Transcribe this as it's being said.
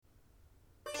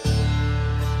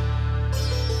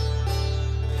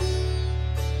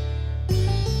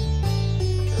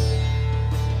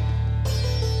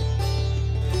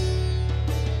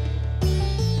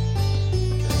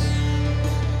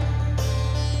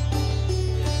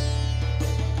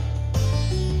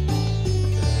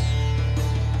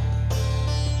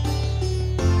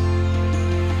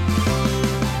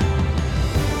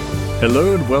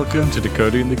Hello and welcome to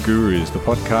Decoding the Gurus, the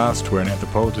podcast where an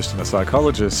anthropologist and a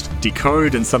psychologist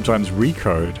decode and sometimes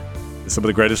recode some of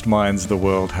the greatest minds the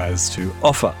world has to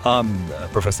offer. I'm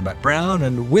Professor Matt Brown,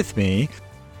 and with me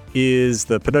is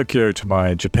the Pinocchio to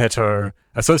my Geppetto,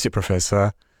 Associate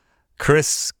Professor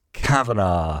Chris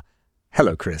Kavanagh.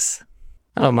 Hello, Chris.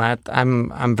 Hello, Matt.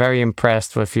 I'm very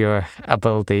impressed with your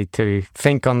ability to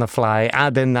think on the fly,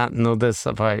 add in that notice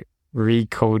about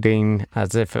recoding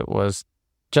as if it was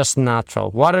just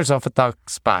natural. Water's off a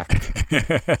duck's back.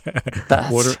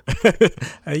 Water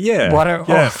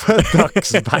off a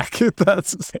duck's back.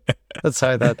 That's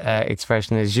how that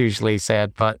expression is usually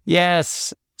said. But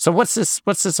yes. So what's this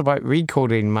about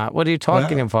recoding, Matt? What are you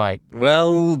talking about?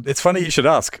 Well, it's funny you should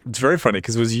ask. It's very funny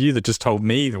because it was you that just told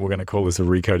me that we're going to call this a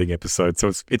recoding episode.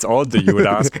 So it's odd that you would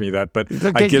ask me that, but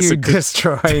Look I at guess you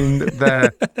destroying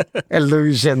the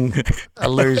illusion,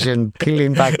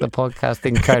 peeling back the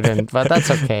podcasting curtain. But that's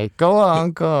okay. Go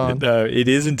on. No, it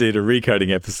is indeed a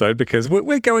recoding episode because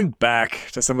we're going back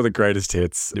to some of the greatest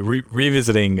hits,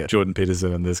 revisiting Jordan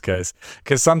Peterson in this case.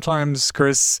 Because sometimes,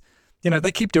 Chris,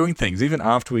 they keep doing things. Even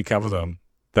after we cover them,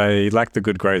 they lack the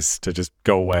good grace to just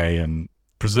go away and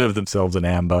preserve themselves in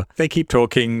amber. They keep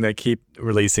talking, they keep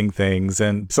releasing things,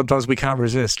 and sometimes we can't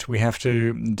resist. We have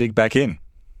to dig back in.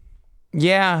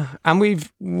 Yeah, and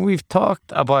we've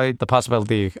talked about the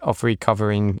possibility of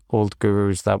recovering old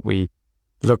gurus that we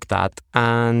looked at.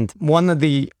 And one of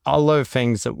the other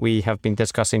things that we have been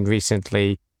discussing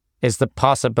recently is the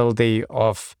possibility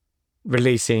of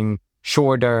releasing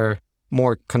shorter,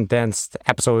 more condensed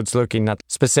episodes looking at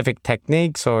specific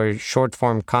techniques or short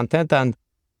form content. And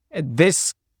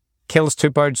this kills two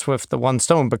birds with the one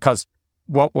stone, because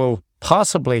what will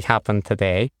possibly happen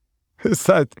today is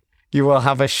that you will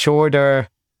have a shorter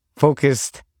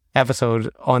focused episode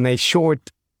on a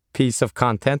short piece of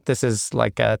content. This is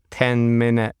like a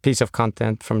 10-minute piece of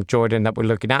content from Jordan that we're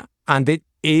looking at. And it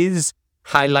is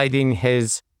highlighting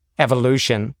his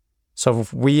evolution. So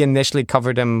we initially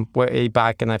covered him way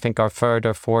back in, I think, our third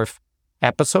or fourth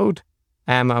episode.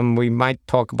 And we might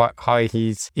talk about how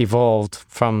he's evolved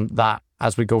from that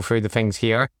as we go through the things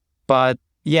here. But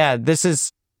yeah,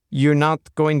 you're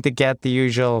not going to get the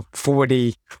usual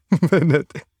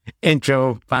 40-minute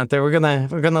intro banter. We're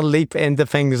gonna leap into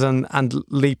things and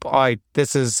leap out.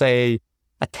 This is a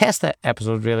test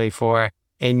episode really for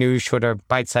a new, shorter,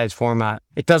 bite-sized format.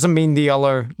 It doesn't mean the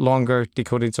other longer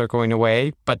decodings are going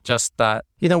away, but just that,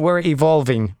 we're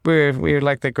evolving. We're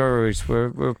like the gurus.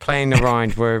 We're playing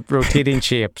around. We're rotating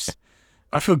shapes.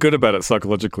 I feel good about it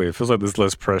psychologically. It feels like there's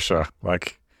less pressure.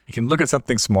 Like, you can look at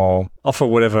something small, offer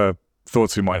whatever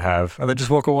thoughts we might have, and then just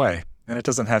walk away. And it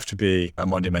doesn't have to be a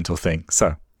monumental thing.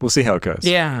 So we'll see how it goes.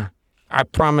 Yeah, I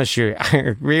promise you.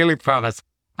 I really promise.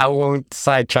 I won't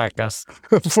sidetrack us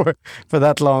for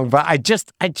that long, but I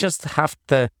just have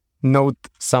to note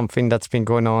something that's been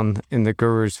going on in the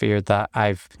guru sphere that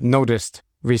I've noticed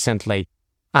recently.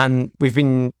 And we've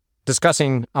been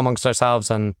discussing amongst ourselves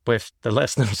and with the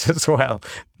listeners as well,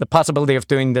 the possibility of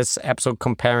doing this episode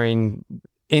comparing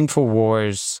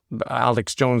InfoWars,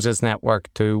 Alex Jones's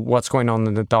network, to what's going on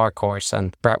in the Dark Horse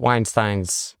and Bret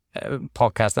Weinstein's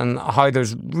podcast, and how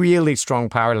there's really strong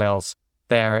parallels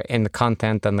there in the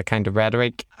content and the kind of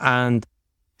rhetoric. And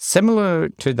similar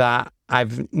to that,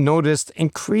 I've noticed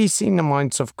increasing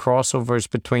amounts of crossovers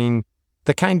between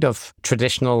the kind of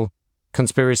traditional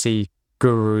conspiracy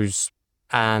gurus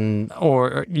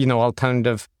or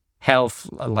alternative health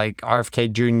like RFK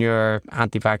Jr.,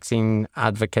 anti-vaccine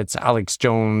advocates, Alex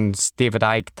Jones, David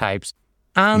Icke types,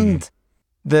 and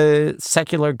the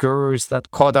secular gurus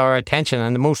that caught our attention.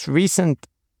 And the most recent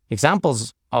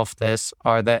examples of this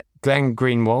are that Glenn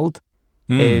Greenwald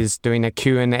is doing a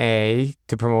Q&A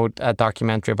to promote a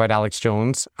documentary about Alex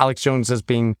Jones. Alex Jones has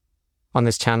been on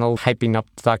this channel hyping up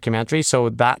the documentary, so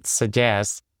that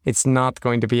suggests it's not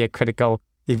going to be a critical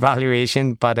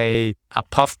evaluation, but a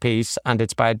puff piece, and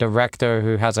it's by a director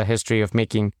who has a history of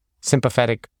making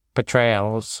sympathetic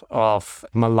portrayals of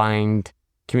maligned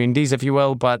communities, if you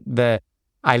will. But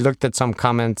I looked at some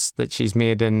comments that she's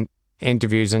made in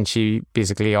interviews, and she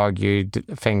basically argued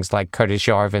things like Curtis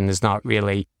Yarvin is not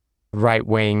really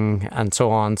right-wing and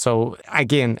so on. So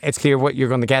again, it's clear what you're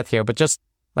going to get here, but just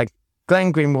like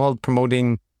Glenn Greenwald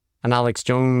promoting an Alex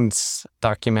Jones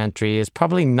documentary is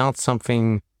probably not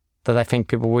something that I think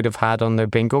people would have had on their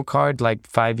bingo card like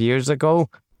 5 years ago.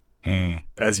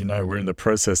 As you know, we're in the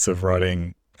process of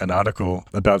writing an article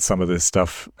about some of this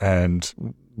stuff, and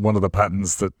one of the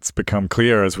patterns that's become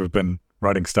clear as we've been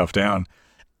writing stuff down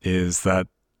is that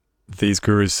these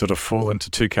gurus sort of fall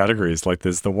into two categories. Like,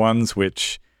 there's the ones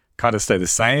which kind of stay the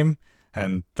same,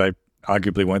 and they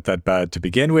arguably weren't that bad to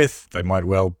begin with. They might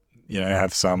well,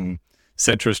 have some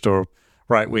centrist or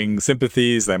right-wing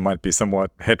sympathies. They might be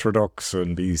somewhat heterodox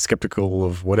and be skeptical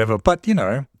of whatever, but,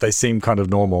 they seem kind of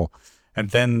normal.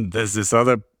 And then there's this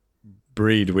other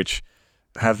breed which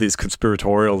have these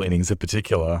conspiratorial leanings in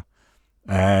particular,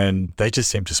 and they just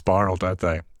seem to spiral, don't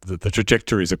they? The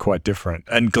trajectories are quite different.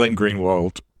 And Glenn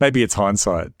Greenwald, maybe it's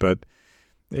hindsight, but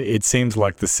it seems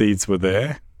like the seeds were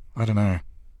there. I don't know.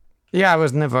 Yeah, I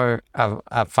was never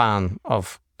a fan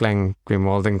of Glenn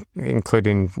Greenwald,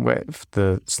 including with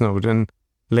the Snowden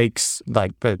leaks.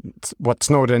 But what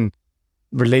Snowden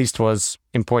released was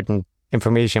important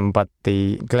information, but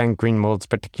the Glenn Greenwald's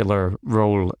particular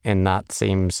role in that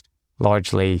seems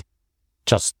largely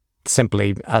just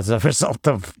simply as a result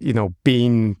of,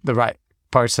 being the right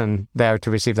person there to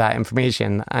receive that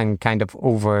information and kind of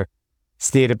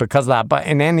overstated because of that. But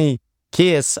in any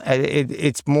case,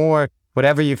 it's more,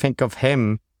 whatever you think of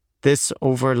him, this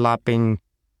overlapping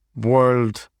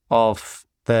world of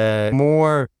the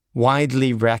more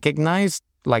widely recognized,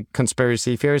 like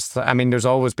conspiracy theorists. I mean, there's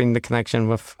always been the connection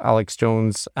with Alex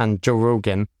Jones and Joe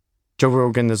Rogan. Joe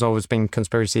Rogan has always been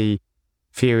conspiracy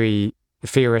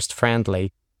theorist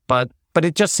friendly, but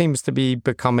it just seems to be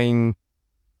becoming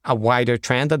a wider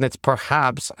trend, and it's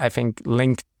perhaps, I think,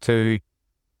 linked to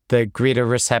the greater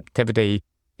receptivity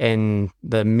in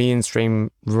the mainstream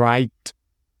right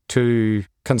to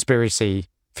conspiracy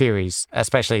theories,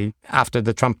 especially after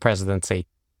the Trump presidency.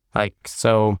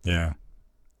 Yeah.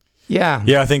 Yeah.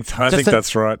 Yeah, I think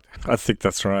that's right. I think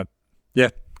that's right. Yeah.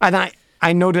 And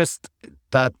I noticed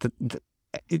that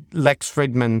Lex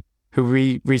Fridman, who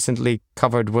we recently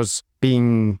covered, was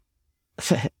being...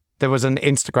 there was an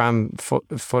Instagram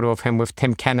photo of him with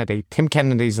Tim Kennedy. Tim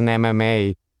Kennedy's an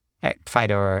MMA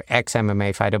fighter or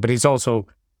ex-MMA fighter, but he's also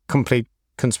complete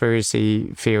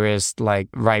conspiracy theorist, like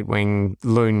right-wing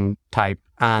loon type.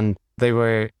 And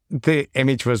the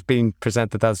image was being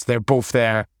presented as they're both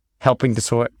there helping to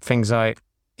sort things out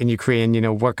in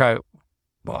Ukraine, work out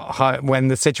when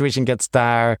the situation gets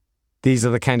dire, these are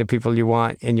the kind of people you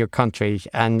want in your country.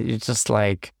 And you're just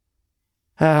like,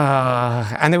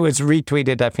 and it was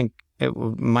retweeted. I think it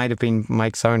might have been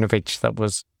Mike Cernovich that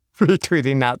was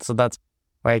retweeting that. So that's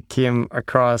why it came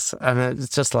across. And it's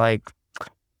just like,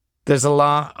 there's a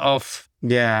lot of,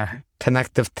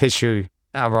 connective tissue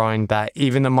around that,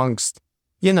 even amongst,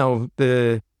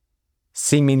 the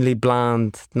seemingly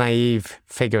bland, naive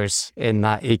figures in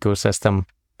that ecosystem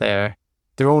there.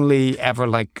 They're only ever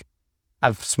like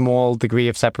a small degree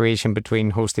of separation between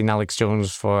hosting Alex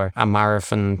Jones for a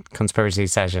marathon conspiracy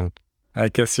session. I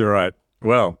guess you're right.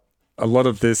 Well, a lot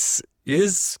of this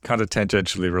is kind of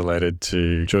tangentially related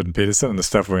to Jordan Peterson and the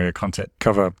stuff we're going to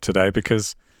cover today,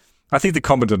 because I think the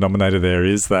common denominator there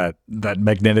is that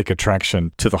magnetic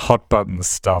attraction to the hot button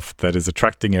stuff that is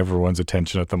attracting everyone's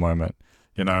attention at the moment.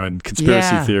 And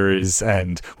conspiracy theories,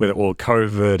 and whether all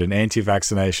COVID and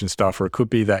anti-vaccination stuff, or it could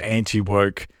be that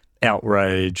anti-woke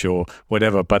outrage or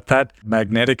whatever. But that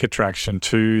magnetic attraction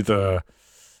to the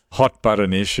hot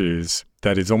button issues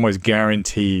that is almost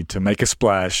guaranteed to make a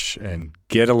splash and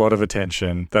get a lot of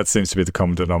attention, that seems to be the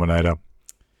common denominator.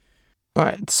 All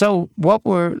right. So what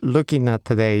we're looking at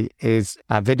today is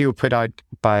a video put out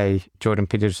by Jordan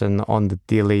Peterson on the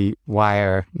Daily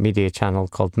Wire media channel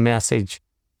called Message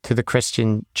to the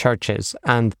Christian Churches.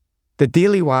 And the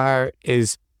Daily Wire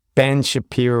is Ben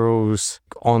Shapiro's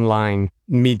online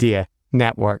media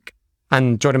network.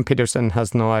 And Jordan Peterson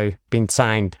has now been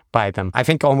signed by them, I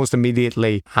think almost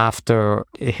immediately after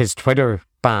his Twitter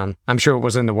ban. I'm sure it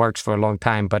was in the works for a long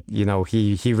time, but,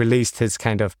 he released his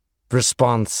kind of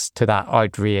response to that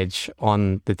outrage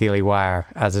on the Daily Wire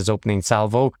as his opening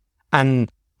salvo.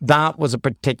 And that was a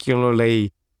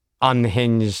particularly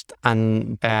unhinged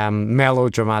and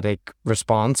melodramatic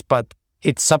response, but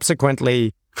it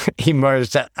subsequently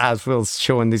emerged, as we'll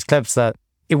show in these clips, that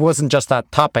it wasn't just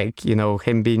that topic,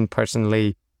 him being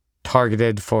personally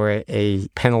targeted for a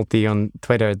penalty on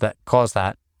Twitter that caused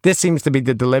that. This seems to be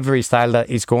the delivery style that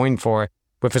he's going for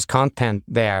with his content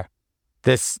there.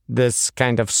 This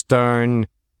kind of stern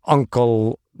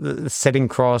uncle sitting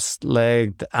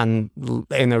cross-legged and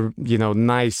in a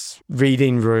nice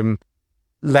reading room,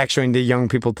 lecturing the young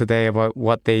people today about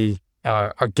what they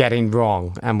are getting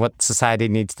wrong and what society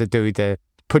needs to do to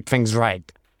put things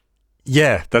right.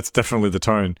 Yeah, that's definitely the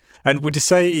tone. And would you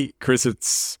say, Chris,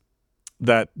 it's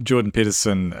that Jordan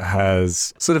Peterson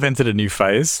has sort of entered a new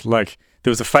phase? Like,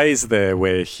 there was a phase there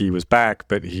where he was back,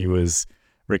 but he was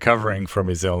recovering from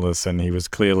his illness and he was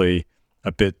clearly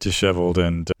a bit disheveled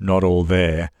and not all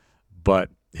there. But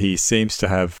he seems to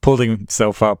have pulled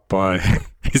himself up by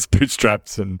his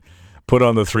bootstraps and put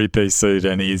on the three-piece suit,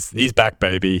 and he's back,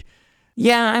 baby.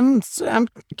 Yeah, I'm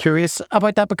curious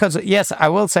about that because, yes, I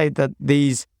will say that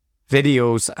these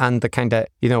videos and the kind of,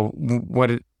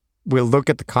 we'll look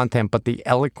at the content, but the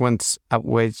eloquence at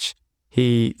which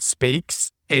he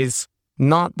speaks is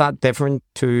not that different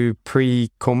to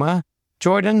pre-coma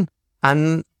Jordan.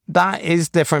 And that is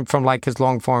different from like his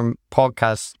long form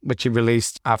podcasts, which he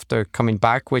released after coming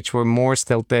back, which were more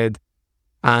stilted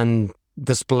and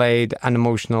displayed an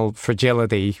emotional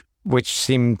fragility, which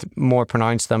seemed more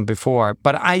pronounced than before.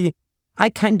 But I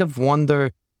kind of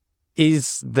wonder,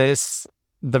 is this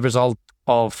the result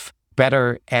of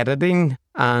better editing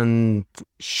and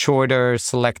shorter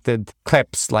selected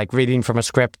clips, like reading from a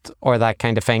script or that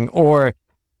kind of thing? Or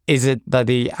is it that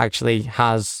he actually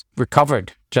has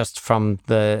recovered just from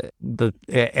the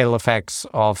ill effects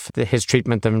of his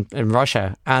treatment in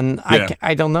Russia? And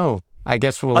I don't know. I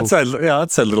guess I'd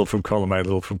say little from column A,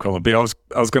 little from column B. I was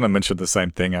going to mention the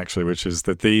same thing actually, which is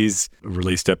that these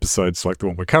released episodes, like the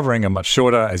one we're covering, are much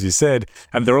shorter, as you said,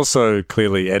 and they're also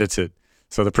clearly edited,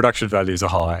 so the production values are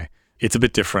high. It's a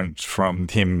bit different from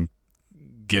him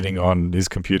getting on his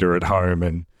computer at home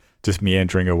and just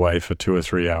meandering away for 2 or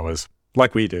 3 hours,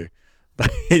 like we do.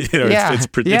 It's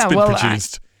been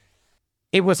produced.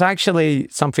 It was actually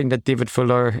something that David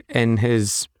Fuller, in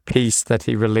his piece that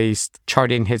he released,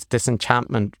 charting his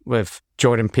disenchantment with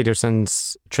Jordan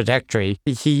Peterson's trajectory,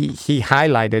 he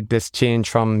highlighted this change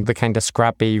from the kind of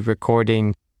scrappy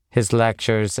recording his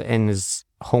lectures in his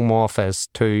home office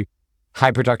to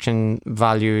high production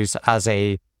values as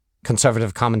a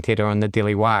conservative commentator on the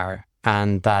Daily Wire.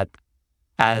 And that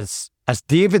as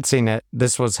David seen it,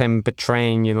 this was him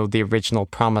betraying, the original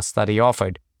promise that he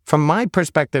offered. From my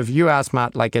perspective, you asked,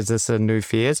 Matt, like, is this a new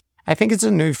phase? I think it's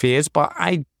a new phase, but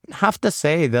I have to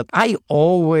say that I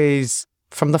always,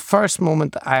 from the first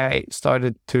moment I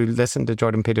started to listen to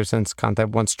Jordan Peterson's content,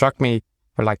 what struck me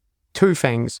were like two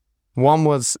things. One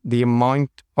was the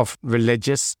amount of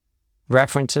religious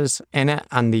references in it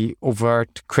and the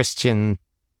overt Christian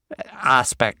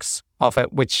aspects of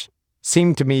it, which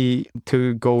seemed to me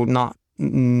to go not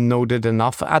noted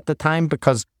enough at the time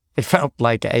because it felt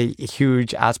like a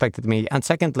huge aspect of me. And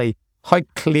secondly, how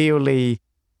clearly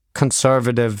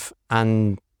conservative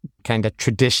and kind of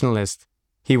traditionalist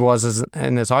he was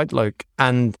in his outlook.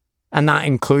 And that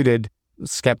included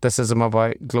skepticism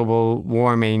about global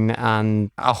warming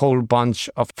and a whole bunch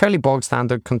of fairly bog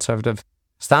standard conservative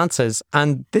stances.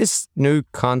 And this new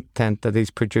content that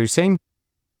he's producing,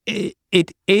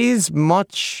 it is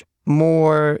much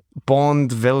more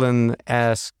Bond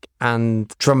villain-esque and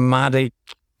dramatic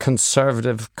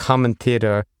conservative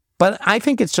commentator, but I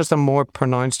think it's just a more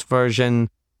pronounced version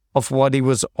of what he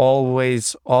was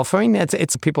always offering.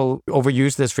 It's people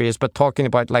overuse this phrase, but talking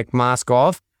about like mask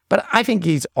off. But I think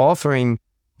he's offering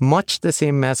much the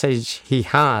same message he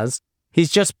has. He's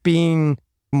just being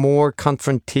more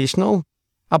confrontational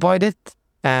about it.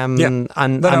 I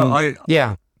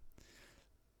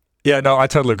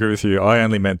totally agree with you. I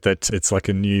only meant that it's like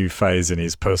a new phase in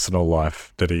his personal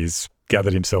life, that he's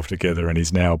gathered himself together and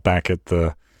he's now back at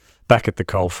the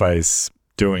coalface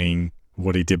doing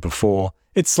what he did before.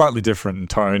 It's slightly different in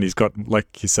tone. He's got,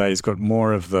 like you say, he's got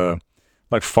more of the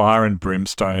like fire and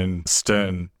brimstone,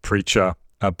 stern preacher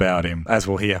about him, as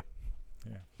we'll hear.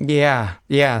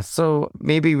 Yeah. So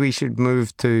maybe we should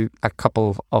move to a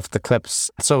couple of the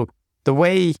clips. So the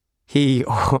way he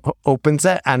opens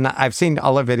it, and I've seen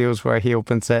other videos where he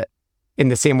opens it in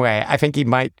the same way. I think he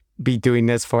might be doing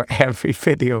this for every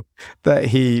video that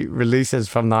he releases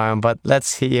from now on, but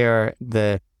let's hear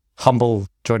the humble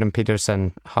Jordan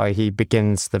Peterson, how he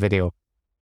begins the video.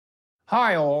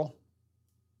 Hi all.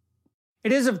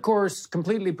 It is, of course,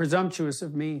 completely presumptuous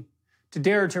of me to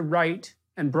dare to write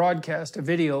and broadcast a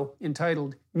video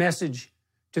entitled Message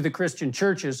to the Christian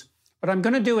Churches, but I'm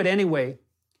going to do it anyway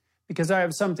because I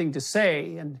have something to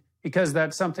say and because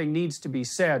that something needs to be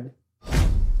said.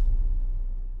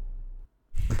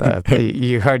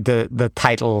 You heard the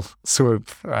title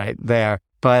swoop right there,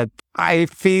 but I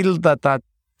feel that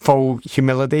faux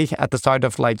humility at the start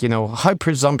of how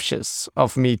presumptuous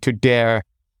of me to dare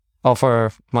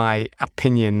offer my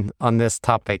opinion on this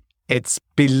topic. It's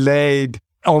belayed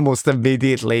almost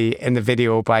immediately in the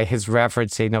video by his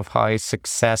referencing of how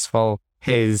successful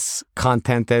his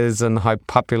content is and how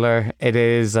popular it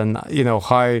is, and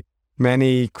how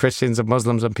many Christians and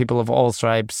Muslims and people of all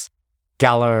stripes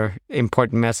gather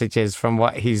important messages from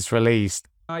what he's released.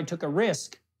 I took a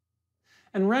risk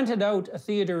and rented out a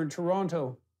theater in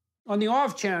Toronto on the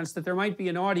off chance that there might be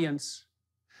an audience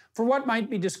for what might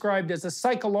be described as a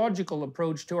psychological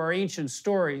approach to our ancient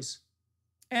stories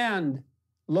and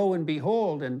lo and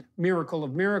behold, and miracle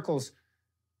of miracles,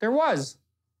 there was.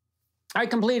 I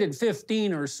completed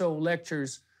 15 or so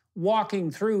lectures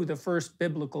walking through the first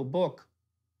biblical book,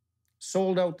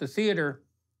 sold out the theater,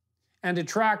 and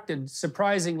attracted,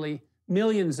 surprisingly,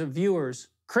 millions of viewers,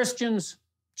 Christians,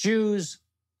 Jews,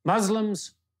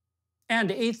 Muslims,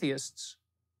 and atheists.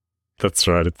 That's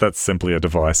right. That's simply a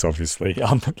device, obviously.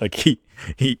 Like he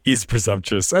is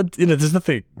presumptuous. And, there's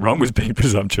nothing wrong with being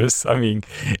presumptuous. I mean,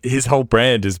 his whole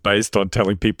brand is based on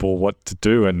telling people what to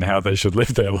do and how they should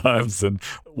live their lives and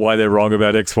why they're wrong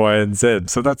about X, Y, and Z.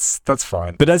 So that's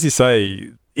fine. But as you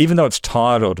say, even though it's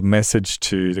titled Message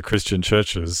to the Christian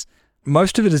Churches,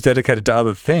 most of it is dedicated to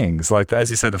other things. Like,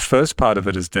 as you say, the first part of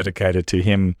it is dedicated to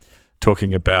him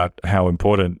talking about how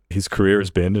important his career has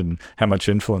been and how much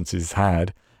influence he's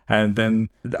had. And then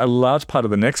a large part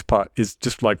of the next part is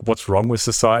just like what's wrong with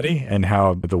society and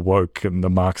how the woke and the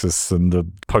Marxists and the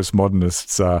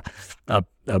postmodernists are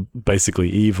basically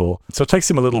evil. So it takes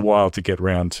him a little while to get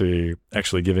around to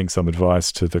actually giving some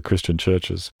advice to the Christian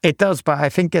churches. It does, but I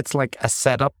think it's like a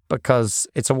setup because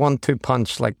it's a 1-2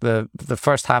 punch. Like the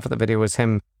first half of the video was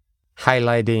him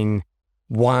highlighting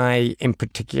why, in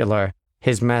particular,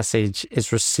 his message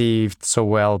is received so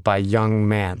well by young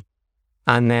men.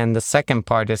 And then the second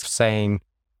part is saying,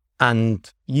 and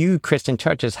you Christian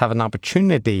churches have an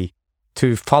opportunity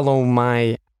to follow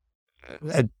my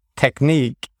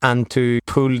technique and to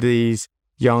pull these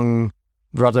young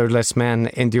rudderless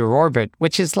men into your orbit,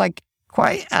 which is like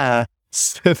quite a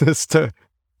sinister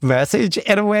message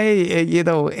in a way.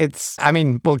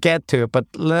 We'll get to it, but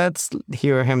let's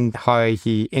hear him how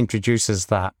he introduces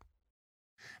that.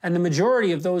 And the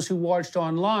majority of those who watched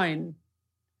online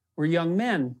were young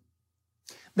men.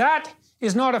 That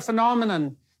is not a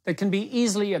phenomenon that can be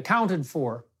easily accounted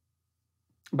for.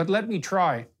 But let me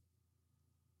try.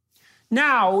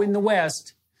 Now, in the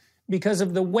West, because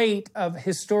of the weight of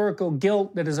historical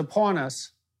guilt that is upon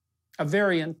us, a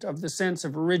variant of the sense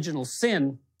of original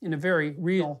sin in a very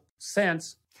real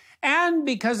sense, and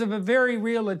because of a very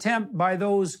real attempt by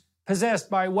those possessed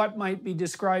by what might be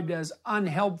described as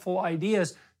unhelpful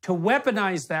ideas to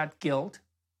weaponize that guilt,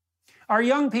 our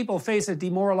young people face a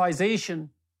demoralization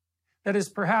that is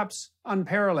perhaps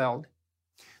unparalleled.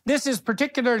 This is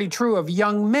particularly true of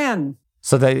young men.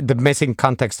 So the missing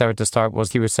context there at the start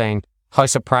was he was saying how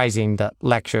surprising that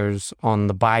lectures on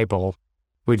the Bible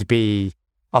would be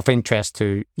of interest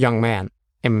to young men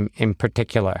in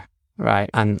particular,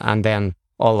 right? And then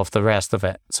all of the rest of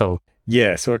it. So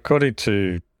according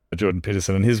to Jordan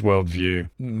Peterson and his worldview,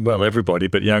 well, everybody,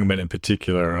 but young men in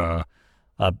particular,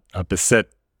 are beset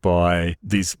by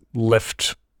these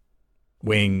left-wing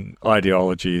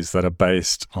ideologies that are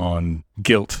based on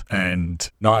guilt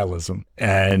and nihilism.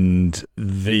 And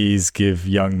these give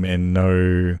young men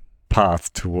no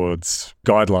path towards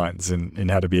guidelines in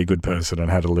how to be a good person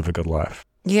and how to live a good life.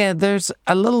 Yeah, there's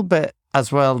a little bit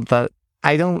as well that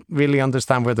I don't really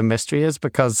understand where the mystery is,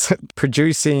 because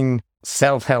producing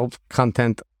self-help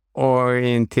content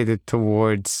oriented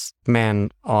towards men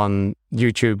on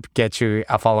YouTube gets you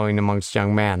a following amongst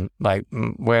young men. Like,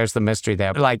 where's the mystery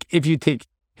there? Like, if you take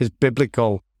his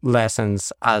biblical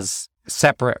lessons as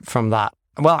separate from that,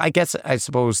 well, I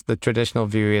suppose the traditional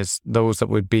view is those that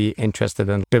would be interested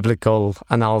in biblical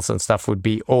analysis and stuff would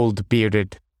be old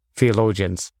bearded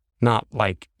theologians, not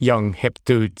like young hip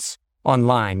dudes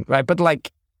online, right? But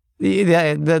like,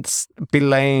 that's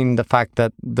belaying the fact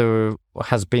that there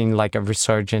has been like a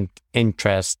resurgent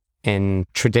interest in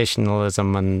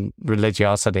traditionalism and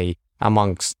religiosity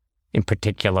amongst, in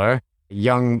particular,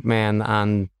 young men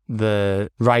and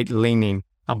the right-leaning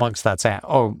amongst that set.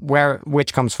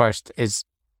 Which comes first is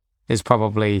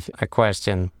probably a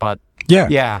question, but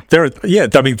yeah. There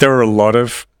are a lot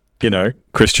of,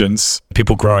 Christians,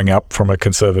 people growing up from a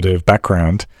conservative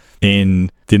background in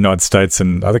the United States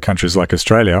and other countries like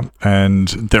Australia. And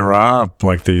there are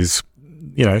like these,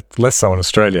 less so in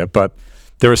Australia, but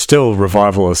there are still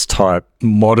revivalist type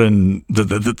modern,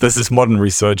 there's this modern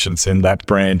resurgence in that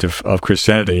brand of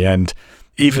Christianity. And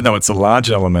even though it's a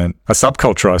large element, a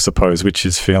subculture, I suppose, which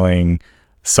is feeling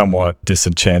somewhat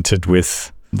disenchanted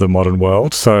with the modern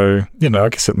world. So, I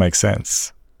guess it makes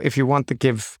sense. If you want to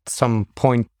give some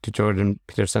point to Jordan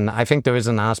Peterson, I think there is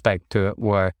an aspect to it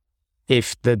where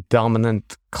if the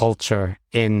dominant culture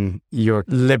in your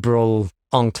liberal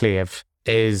enclave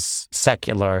is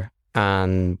secular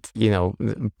and,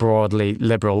 broadly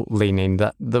liberal leaning,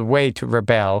 that the way to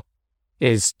rebel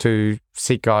is to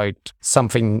seek out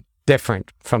something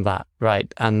different from that,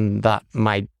 right? And that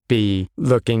might be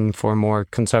looking for more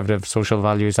conservative social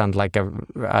values and like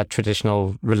a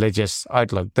traditional religious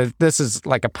outlook. This is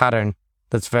like a pattern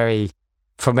that's very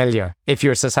familiar. If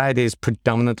your society is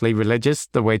predominantly religious,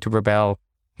 the way to rebel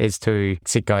is to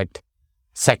seek out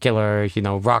secular,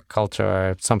 rock culture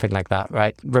or something like that,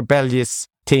 right? Rebellious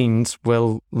teens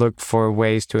will look for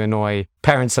ways to annoy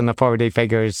parents and authority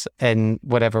figures in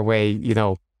whatever way,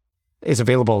 is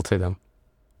available to them.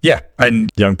 Yeah,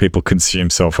 and young people consume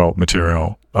self-help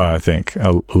material, I think,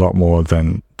 a lot more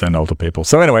than older people.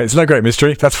 So anyway, it's no great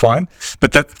mystery. That's fine.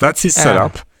 But that's his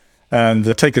setup.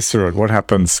 And take us through it. What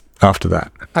happens after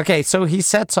that? Okay, so he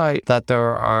sets out that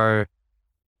there are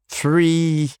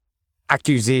 3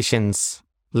 accusations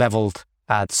leveled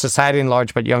at society in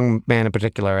large, but young men in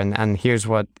particular. And here's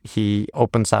what he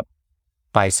opens up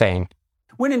by saying.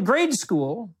 When in grade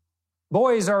school,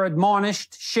 boys are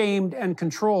admonished, shamed, and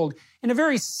controlled in a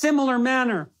very similar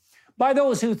manner by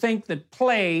those who think that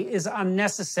play is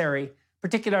unnecessary,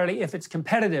 particularly if it's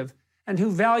competitive, and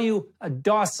who value a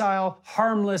docile,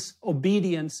 harmless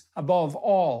obedience above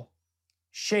all.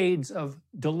 Shades of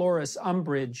Dolores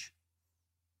Umbridge.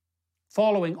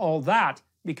 Following all that,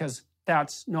 because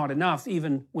that's not enough,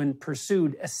 even when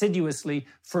pursued assiduously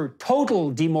for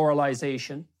total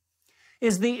demoralization,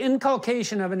 is the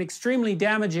inculcation of an extremely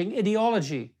damaging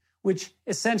ideology, which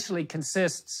essentially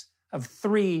consists of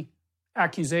 3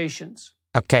 accusations.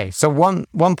 Okay, so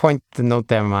one point to note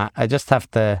there, Matt, I just have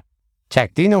to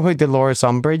check. Do you know who Dolores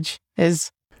Umbridge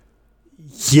is?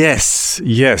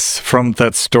 Yes, from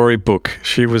that storybook.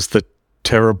 She was the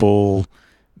terrible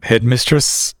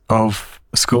headmistress of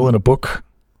a school in a book.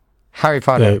 Harry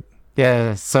Potter.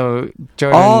 Yeah, so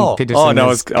Jordan Peterson. Oh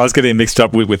no, I was getting mixed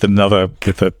up with another,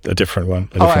 with a different one.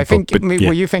 I think,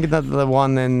 were you thinking of the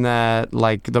one in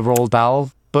like the Roald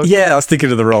Dahl book? Yeah, I was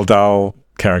thinking of the Roald Dahl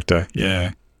character.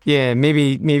 Yeah. Yeah,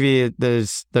 maybe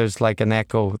there's like an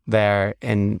echo there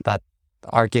in that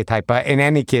archetype. But in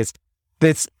any case,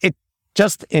 it's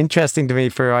just interesting to me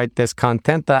throughout this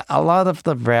content that a lot of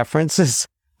the references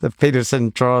that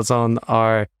Peterson draws on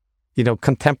are,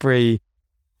 contemporary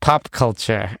pop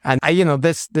culture. And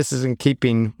this is in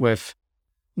keeping with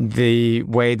the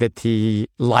way that he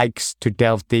likes to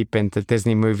delve deep into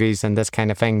Disney movies and this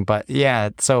kind of thing. But yeah,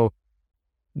 so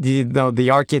the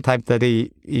archetype that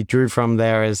he drew from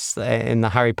there is in the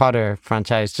Harry Potter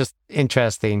franchise, just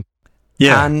interesting.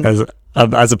 Yeah, and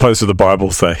as opposed to the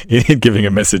Bible, say, giving a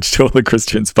message to all the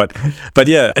Christians. But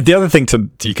yeah, the other thing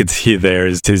you could hear there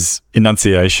is his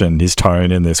enunciation, his tone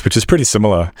in this, which is pretty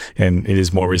similar in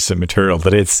his more recent material.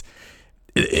 That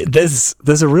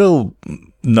there's a real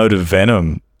note of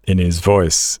venom in his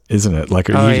voice, isn't it? Like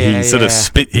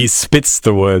he spits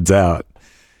the words out.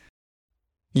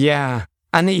 Yeah,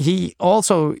 and he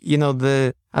also,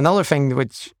 another thing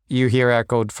which you hear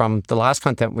echoed from the last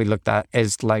content we looked at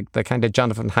is like the kind of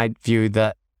Jonathan Haidt view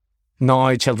that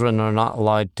now children are not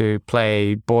allowed to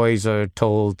play. Boys are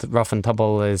told rough and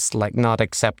tumble is like not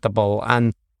acceptable.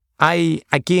 And I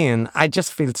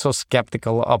just feel so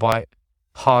skeptical about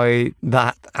how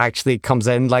that actually comes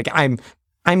in. Like I'm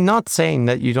not saying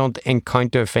that you don't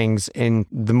encounter things in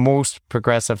the most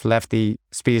progressive lefty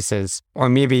spaces, or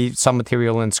maybe some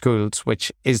material in schools, which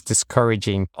is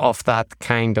discouraging of that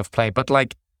kind of play. But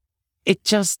like,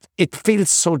 it feels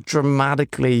so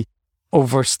dramatically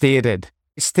overstated.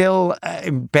 Still, I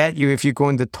bet you if you go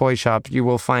into toy shop, you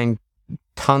will find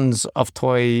tons of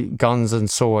toy guns and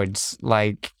swords,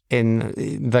 like in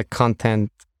the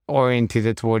content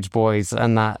oriented towards boys,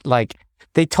 and that, like,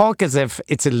 they talk as if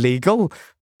it's illegal.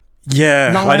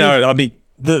 Yeah, I know. I mean,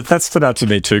 that stood out to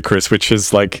me too, Chris, which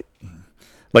is like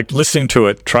listening to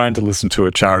it, trying to listen to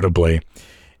it charitably.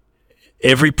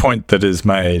 Every point that is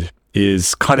made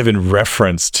is kind of in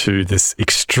reference to this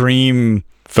extreme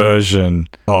version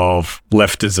of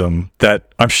leftism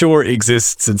that I'm sure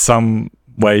exists in some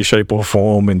way, shape, or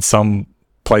form in some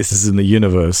places in the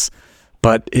universe.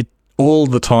 But all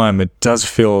the time, it does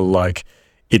feel like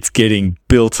it's getting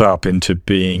built up into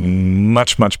being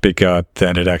much, much bigger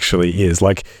than it actually is.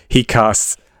 Like he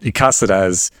casts it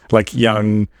as like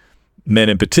young men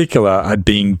in particular are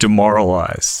being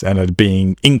demoralized and are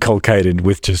being inculcated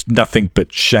with just nothing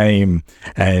but shame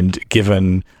and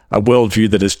given a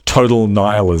worldview that is total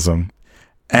nihilism.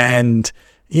 And,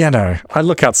 I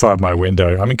look outside my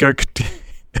window. I mean,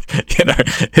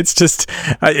 it's just,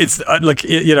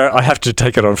 I have to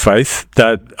take it on faith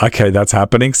that, okay, that's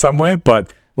happening somewhere.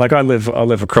 But like I live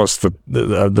across the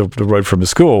road from a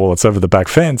school. It's over the back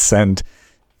fence, and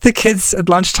the kids at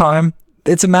lunchtime,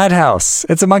 it's a madhouse.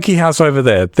 It's a monkey house over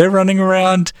there. They're running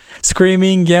around,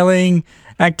 screaming, yelling,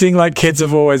 acting like kids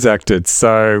have always acted.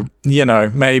 So,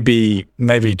 maybe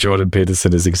Jordan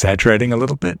Peterson is exaggerating a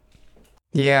little bit.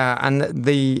 Yeah, and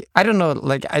I don't know,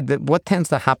 like what tends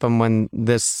to happen when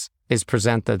this is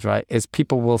presented, right, is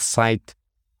people will cite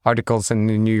articles in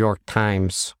the New York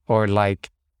Times, or like,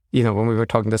 when we were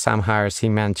talking to Sam Harris, he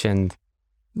mentioned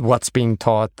what's being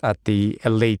taught at the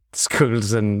elite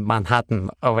schools in Manhattan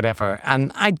or whatever.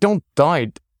 And I don't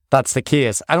doubt that's the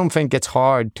case. I don't think it's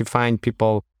hard to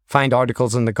find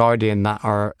articles in The Guardian that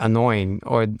are annoying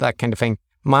or that kind of thing.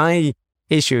 My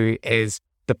issue is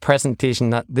the presentation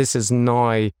that this is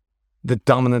now the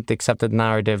dominant accepted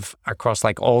narrative across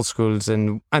like all schools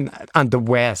and the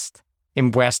West,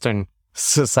 in Western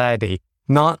society,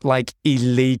 not like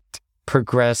elite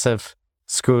progressive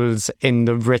schools in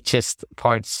the richest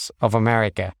parts of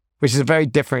America, which is a very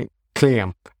different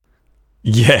claim.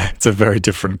 Yeah, it's a very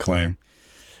different claim.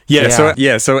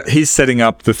 So he's setting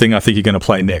up the thing I think you're going to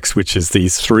play next, which is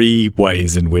these 3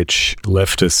 ways in which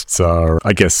leftists are,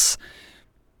 I guess,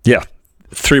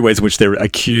 3 ways in which they're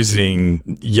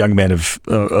accusing young men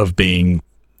of being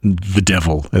the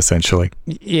devil, essentially.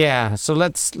 Yeah, so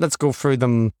let's go through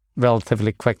them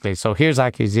relatively quickly. So here's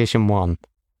accusation 1.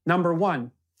 Number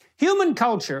 1, human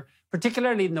culture,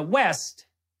 particularly in the West,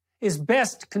 is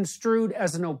best construed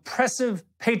as an oppressive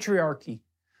patriarchy,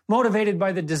 motivated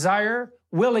by the desire,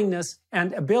 willingness,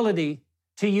 and ability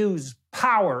to use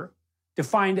power,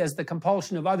 defined as the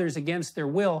compulsion of others against their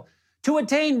will, to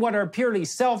attain what are purely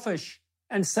selfish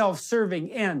and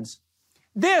self-serving ends.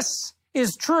 This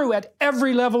is true at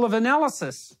every level of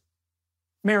analysis.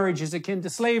 Marriage is akin to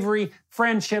slavery,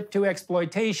 friendship to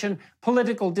exploitation,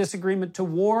 political disagreement to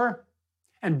war,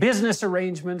 and business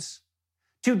arrangements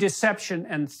to deception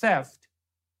and theft.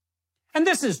 And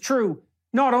this is true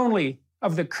not only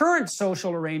of the current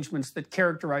social arrangements that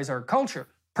characterize our culture,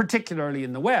 particularly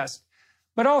in the West,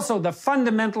 but also the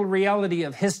fundamental reality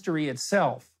of history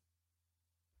itself.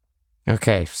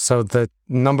 Okay, so the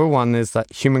number 1 is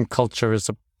that human culture is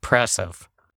oppressive.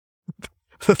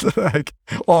 Like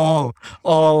all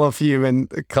of human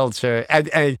culture.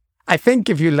 I think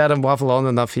if you let him waffle on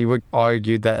enough, he would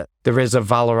argue that there is a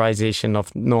valorization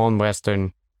of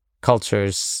non-Western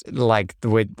cultures, like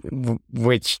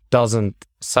which doesn't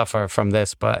suffer from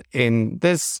this. But in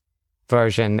this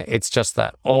version, it's just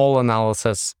that all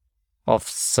analysis of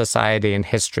society and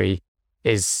history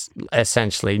is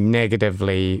essentially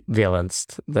negatively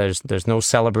valenced. There's no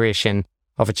celebration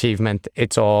of achievement.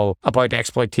 It's all about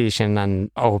exploitation and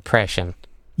oppression.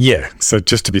 Yeah, so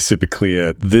just to be super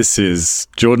clear, this is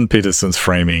Jordan Peterson's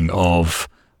framing of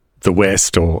the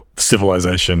West or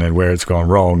civilization and where it's gone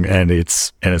wrong, and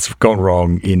it's gone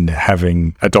wrong in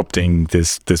adopting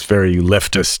this very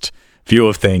leftist view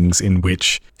of things in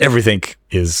which everything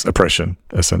is oppression,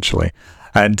 essentially.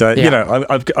 And,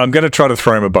 I'm going to try to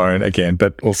throw him a bone again,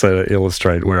 but also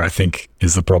illustrate where I think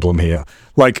is the problem here.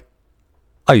 Like,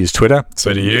 I use Twitter,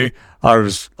 so do you.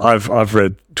 I've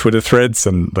read Twitter threads,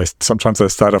 and sometimes they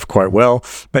start off quite well,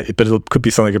 but it could be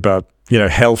something about,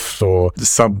 health or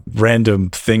some random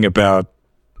thing about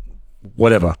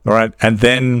whatever, all right? And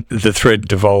then the thread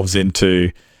devolves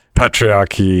into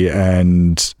patriarchy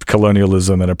and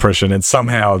colonialism and oppression, and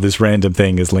somehow this random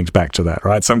thing is linked back to that,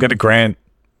 right? So I'm going to grant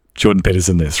Jordan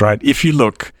Peterson this, right? If you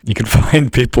look, you can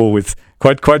find people with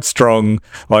quite strong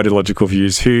ideological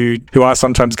views who are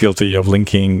sometimes guilty of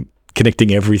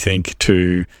connecting everything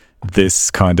to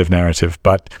this kind of narrative.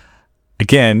 But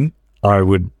again, I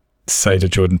would say to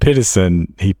Jordan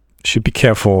Peterson, he should be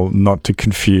careful not to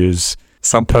confuse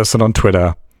some person on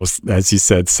Twitter, or, as you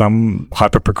said, some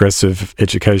hyper-progressive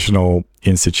educational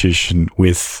institution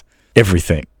with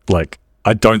everything. Like,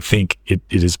 I don't think it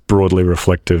is broadly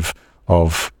reflective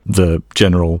of the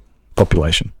general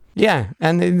population. Yeah,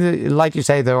 and like you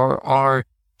say, there are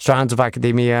strands of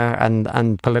academia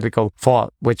and political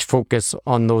thought which focus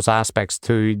on those aspects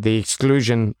to the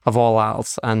exclusion of all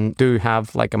else and do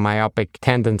have like a myopic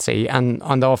tendency and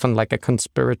often like a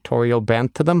conspiratorial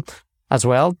bent to them as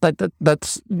well.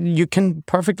 That's you can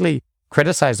perfectly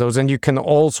criticize those, and you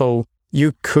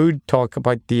could talk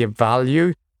about the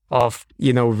value of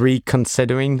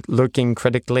reconsidering, looking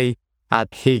critically at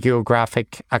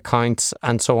hagiographic accounts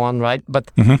and so on, right?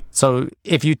 But so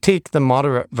if you take the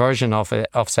moderate version of it,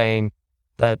 of saying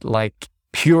that like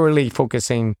purely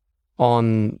focusing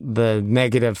on the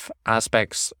negative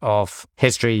aspects of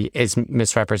history is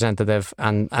misrepresentative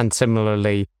and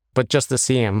similarly, but just the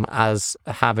same as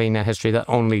having a history that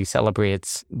only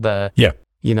celebrates the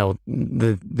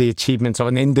achievements of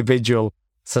an individual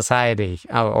society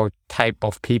or type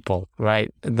of people,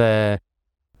 right?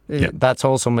 That's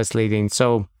also misleading.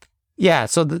 So,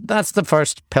 that's the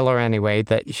first pillar anyway,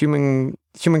 that human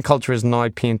culture is now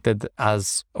painted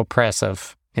as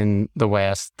oppressive in the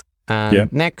West. And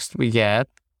next we get...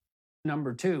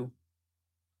 Number 2,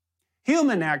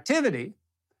 human activity,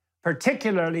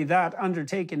 particularly that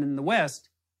undertaken in the West,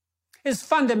 is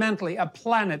fundamentally a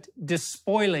planet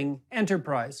despoiling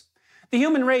enterprise. The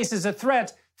human race is a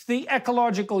threat to the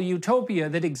ecological utopia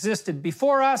that existed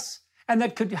before us and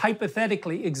that could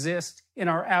hypothetically exist in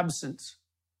our absence.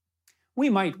 We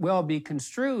might well be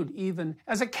construed even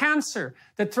as a cancer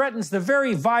that threatens the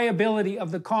very viability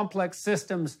of the complex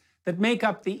systems that make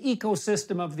up the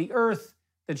ecosystem of the Earth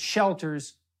that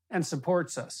shelters and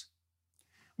supports us.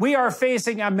 We are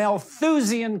facing a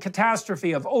Malthusian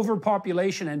catastrophe of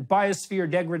overpopulation and biosphere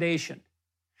degradation.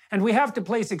 And we have to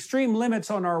place extreme limits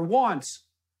on our wants,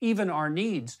 even our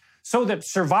needs, so that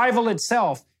survival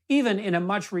itself, even in a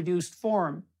much reduced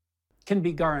form, can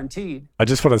be guaranteed. I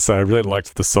just want to say I really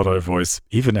liked the Soto voice,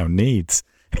 even our needs,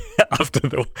 after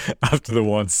the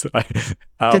wants.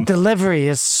 The delivery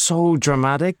is so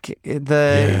dramatic.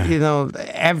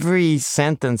 Every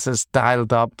sentence is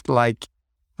dialed up like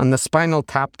on the Spinal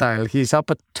Tap dial. He's up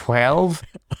at 12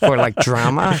 for like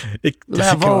drama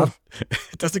level.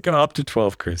 It doesn't go up to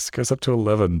 12, Chris. It goes up to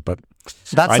 11, but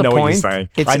that's I know the what point. you're saying.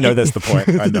 I know that's the point.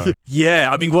 I know.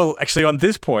 Yeah, I mean, well, actually on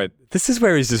this point, this is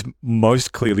where he's just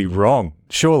most clearly wrong,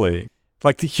 surely.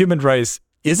 Like the human race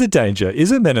is a danger,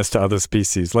 is a menace to other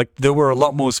species. Like there were a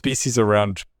lot more species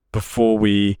around before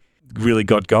we really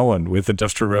got going with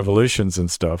industrial revolutions and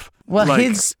stuff. Well,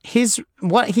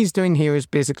 what he's doing here is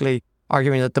basically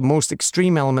arguing that the most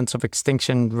extreme elements of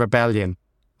Extinction Rebellion,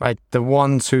 right, the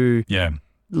ones who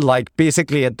like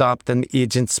basically adopt an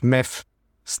Agent Smith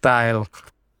style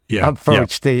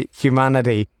approach to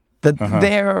humanity, that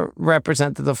they're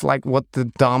representative like what the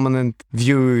dominant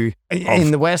view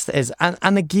in the West is.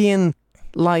 And again,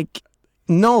 like,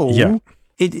 no,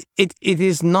 it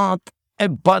is not,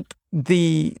 but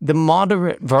the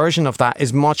moderate version of that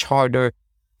is much harder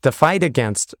to fight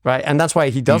against, right? And that's why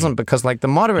he doesn't, because like the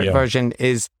moderate version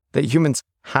is that humans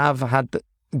have had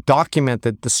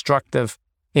documented destructive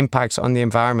impacts on the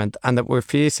environment and that we're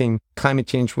facing climate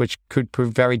change which could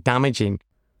prove very damaging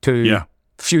to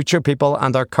future people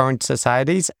and our current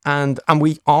societies. And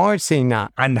we are seeing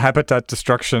that. And habitat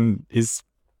destruction is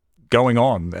going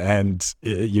on, and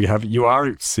you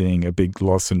are seeing a big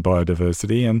loss in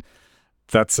biodiversity, and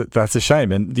that's a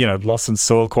shame. And loss in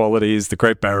soil qualities, the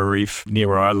Great Barrier Reef near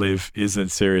where I live is in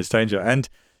serious danger. And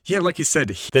like you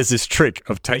said, there's this trick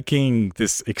of taking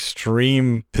this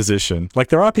extreme position. Like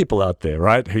there are people out there,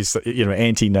 right, who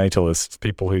anti-natalists,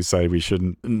 people who say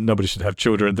nobody should have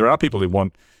children. There are people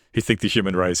who think the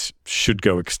human race should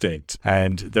go extinct,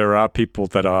 and there are people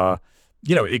that are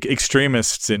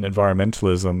extremists in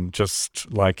environmentalism,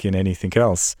 just like in anything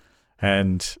else.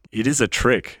 And it is a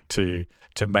trick to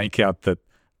make out that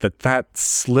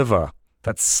sliver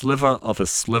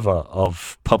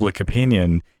of public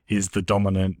opinion is the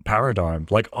dominant paradigm.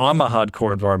 Like I'm a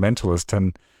hardcore environmentalist,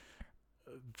 and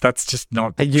that's just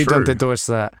not true. You don't endorse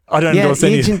that. I don't endorse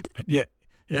anything.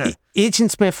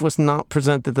 Agent Smith was not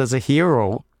presented as a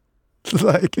hero,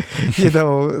 like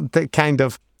the kind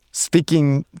of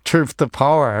speaking truth to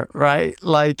power, right?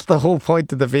 Like the whole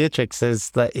point of the Matrix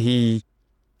is that he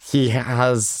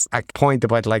has a point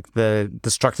about like the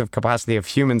destructive capacity of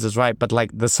humans is right, but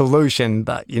like the solution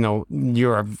that,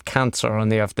 you're a cancer on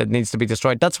the earth that needs to be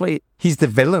destroyed. That's why he's the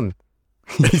villain.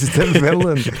 He's the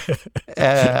villain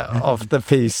of the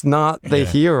piece, not the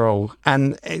hero.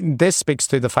 And this speaks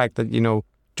to the fact that,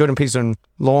 Jordan Peterson,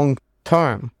 long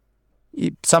term,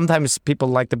 sometimes people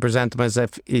like to present him as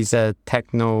if he's a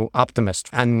techno-optimist.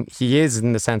 And he is,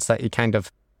 in the sense that he kind of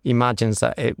imagines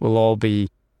that it will all be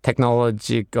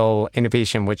technological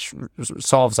innovation which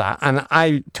solves that. And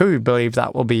I too believe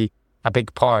that will be a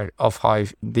big part of how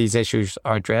these issues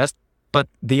are addressed. But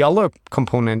the other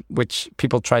component which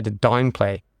people try to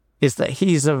downplay is that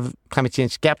he's a climate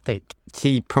change skeptic.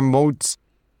 He promotes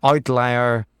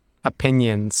outlier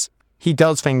opinions. He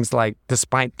does things like,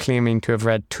 despite claiming to have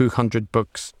read 200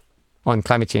 books on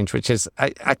climate change, which is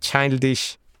a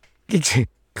childish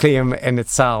claim in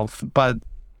itself, but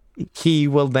he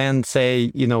will then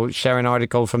say, share an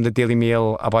article from the Daily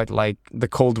Mail about like the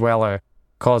cold weather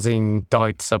causing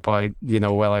doubts about,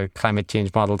 whether climate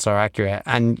change models are accurate.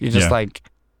 And you're just like,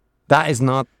 that is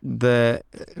not the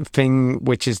thing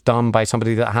which is done by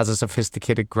somebody that has a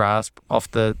sophisticated grasp of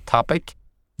the topic.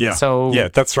 Yeah. So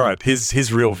that's right.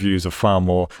 His real views are far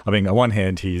more. I mean, on one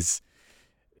hand, he's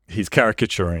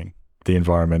caricaturing the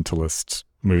environmentalist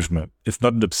movement. It's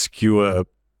not an obscure,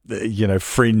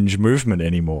 fringe movement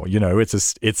anymore.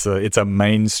 It's a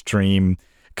mainstream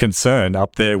concern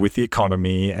up there with the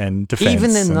economy and defense.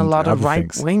 Even in a lot of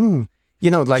right wing,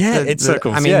 in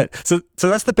circles. So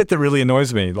that's the bit that really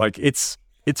annoys me. Like it's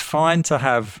fine to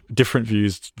have different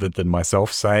views than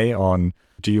myself, say, on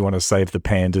do you want to save the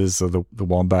pandas or the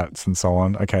wombats and so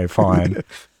on. Okay, fine.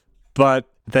 but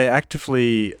they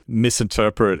actively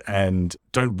misinterpret and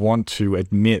don't want to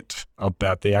admit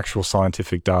about the actual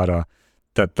scientific data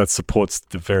that supports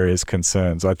the various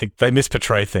concerns. I think they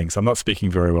misportray things. I'm not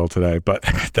speaking very well today, but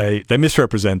they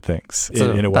misrepresent things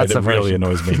in a way that really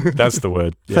annoys me. That's the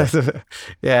word. Yeah.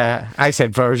 Yeah, I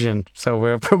said version, so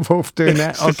we're both doing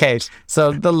that. Okay,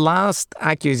 so the last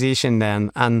accusation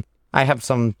then, and I have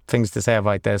some things to say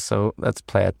about this, so let's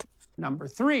play it. Number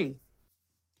 3.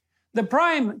 The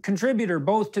prime contributor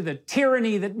both to the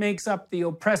tyranny that makes up the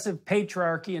oppressive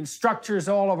patriarchy and structures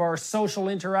all of our social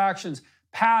interactions,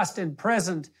 past and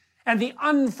present, and the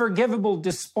unforgivable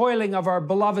despoiling of our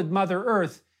beloved Mother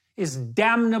Earth is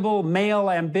damnable male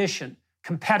ambition,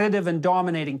 competitive and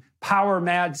dominating,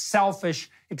 power-mad, selfish,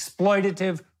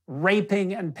 exploitative,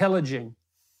 raping and pillaging.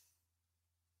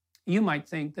 You might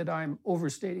think that I'm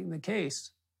overstating the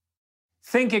case.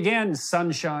 Think again,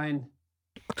 sunshine.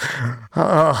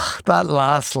 Oh, that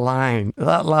last line.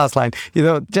 You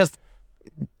know, just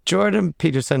Jordan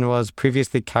Peterson was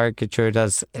previously caricatured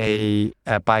as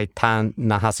by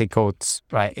Ta-Nehisi Coates,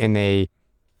 right, in a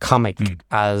comic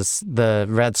as the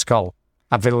Red Skull,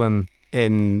 the villain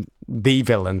in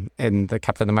the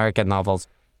Captain America novels,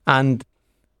 and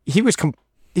he was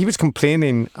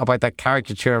complaining about that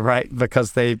caricature, right,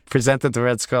 because they presented the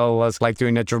Red Skull as like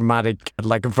doing a dramatic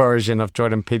like version of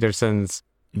Jordan Peterson's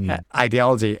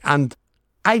ideology, and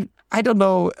I don't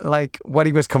know, like, what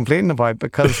he was complaining about,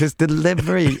 because his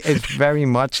delivery is very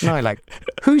much now like,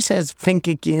 who says think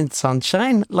again,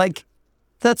 sunshine? Like,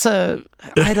 that's I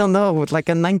don't know, like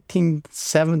a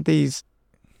 1970s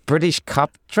British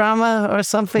cop drama or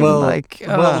something.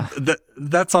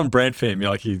 That's on brand for him.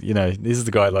 Like, this is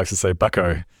the guy who likes to say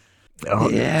bucko.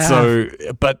 Yeah. So,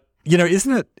 but,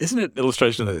 isn't it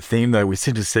illustration of the theme, though, we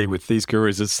seem to see with these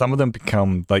gurus, is some of them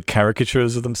become like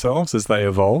caricatures of themselves as they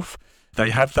evolve. They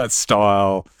have that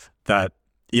style that,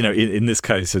 in this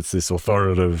case, it's this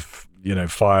authoritative,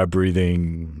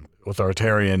 fire-breathing,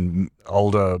 authoritarian,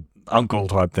 older uncle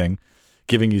type thing,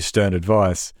 giving you stern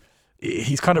advice.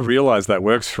 He's kind of realized that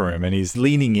works for him, and he's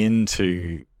leaning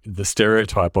into the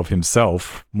stereotype of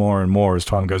himself more and more as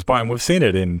time goes by. And we've seen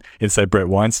it in say, Brett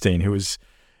Weinstein, who is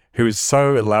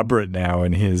so elaborate now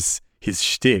in his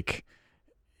shtick.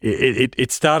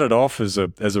 It started off as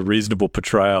a reasonable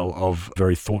portrayal of a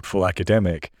very thoughtful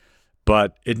academic,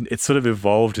 but it sort of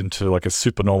evolved into like a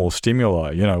supernormal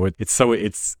stimuli.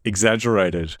 It's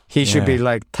exaggerated. He should be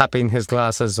like tapping his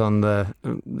glasses on the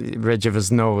ridge of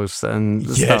his nose and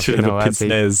stuff. Should have a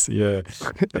pince-nez. Yeah.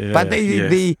 But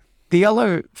the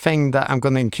other thing that I'm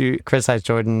going to criticize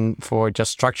Jordan for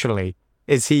just structurally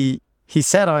is he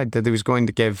set out that he was going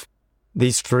to give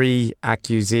these 3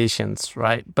 accusations,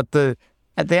 right? But the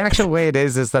actual way it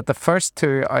is that the first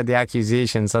 2 are the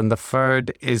accusations and the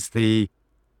third is the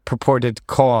purported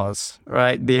cause,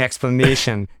 right? The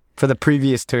explanation for the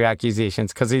previous 2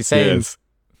 accusations, because he's saying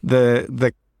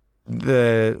the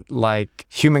like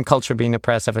human culture being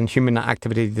oppressive and human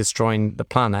activity destroying the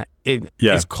planet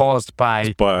is caused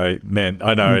by men.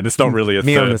 I know, and it's not really a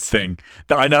third thing.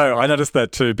 I know, I noticed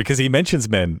that too, because he mentions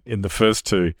men in the first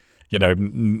 2.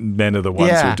 Men are the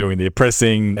ones who are doing the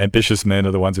oppressing, ambitious men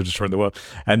are the ones who are destroying the world.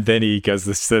 And then he goes,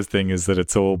 the third thing is that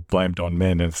it's all blamed on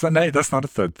men. And so, no, that's not a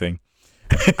third thing.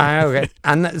 Okay.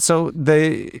 And so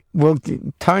we'll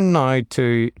turn now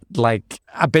to like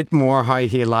a bit more how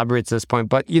he elaborates this point.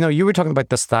 But, you were talking about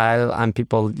the style and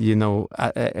people,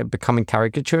 becoming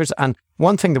caricatures. And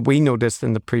one thing that we noticed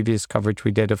in the previous coverage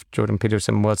we did of Jordan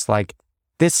Peterson was like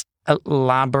this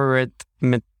elaborate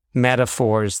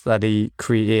metaphors that he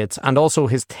creates, and also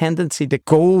his tendency to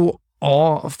go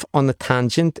off on a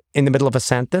tangent in the middle of a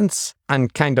sentence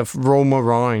and kind of roam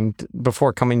around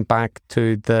before coming back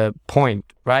to the point,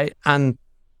 right? And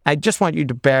I just want you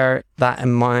to bear that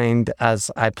in mind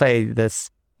as I play this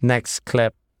next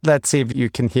clip. Let's see if you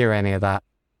can hear any of that.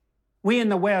 We in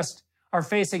the West are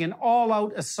facing an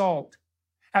all-out assault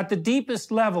at the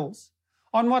deepest levels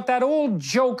on what that old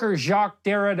joker Jacques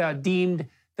Derrida deemed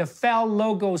the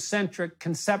phallogocentric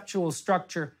conceptual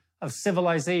structure of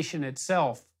civilization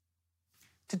itself.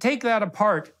 To take that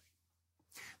apart,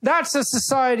 that's a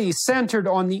society centered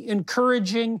on the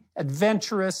encouraging,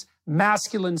 adventurous,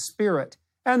 masculine spirit,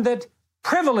 and that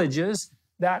privileges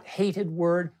that hated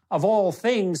word of all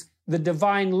things, the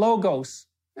divine logos.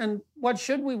 And what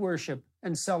should we worship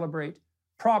and celebrate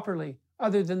properly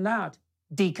other than that?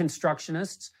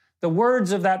 Deconstructionists, the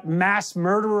words of that mass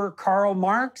murderer Karl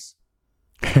Marx?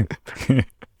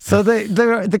 So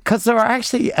because there are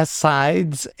actually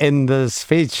asides in the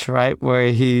speech, right,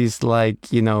 where he's like,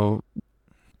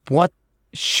 what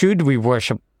should we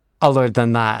worship other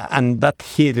than that, and that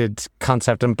hated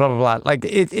concept and blah blah blah. Like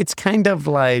it's kind of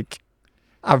like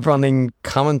a running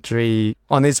commentary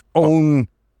on his own,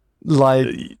 like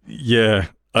Yeah.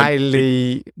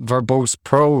 highly verbose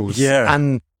prose. Yeah.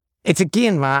 And it's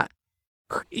again, Matt,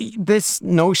 this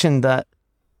notion that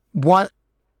what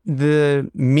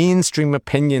the mainstream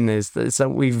opinion is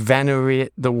that we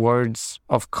venerate the words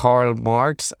of Karl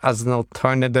Marx as an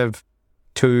alternative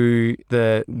to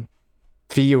the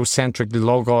theocentric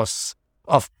logos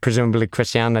of presumably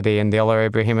Christianity and the other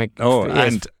Abrahamic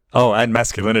faiths. And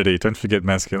masculinity. Don't forget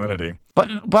masculinity. But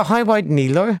how about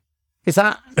Neeler? Is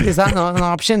that not an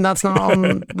option? That's not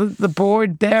on the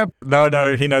board there.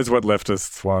 No, he knows what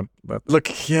leftists want. But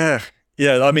look, yeah.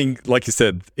 I mean, like you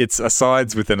said, it's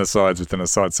asides within asides within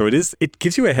asides. So it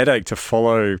gives you a headache to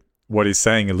follow what he's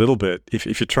saying a little bit if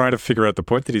you're trying to figure out the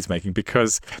point that he's making,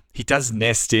 because he does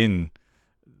nest in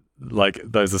like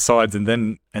those asides and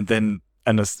then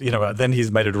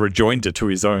he's made it a rejoinder to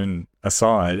his own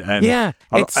aside. And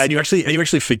and you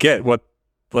actually forget where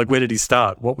did he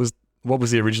start? What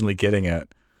was he originally getting at?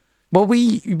 Well,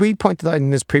 we pointed out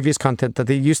in his previous content that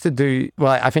he used to do,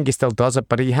 well, I think he still does it,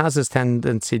 but he has this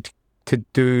tendency to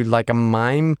do like a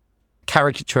mime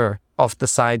caricature of the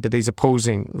side that he's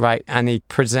opposing, right? And he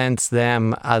presents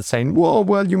them as saying, whoa,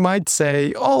 well, you might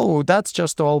say, oh, that's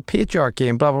just all patriarchy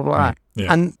and blah, blah, blah.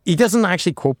 Yeah. And he doesn't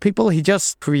actually quote people. He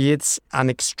just creates an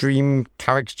extreme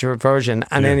caricature version.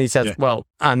 And then he says, well,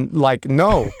 and like,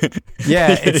 no,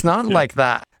 it's not like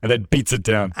that. And then beats it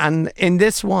down. And in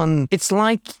this one, it's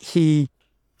like he,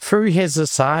 through his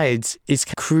asides, is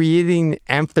creating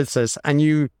emphasis. And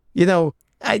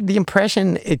the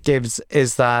impression it gives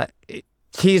is that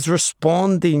he's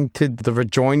responding to the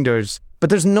rejoinders, but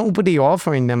there's nobody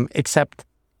offering them except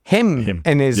him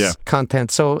in his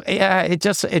content. So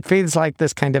it feels like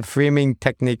this kind of framing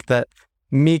technique that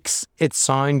makes it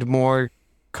sound more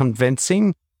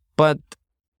convincing, but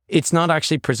it's not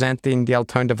actually presenting the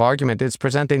alternative argument. It's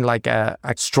presenting like a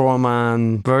straw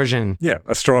man version. Yeah,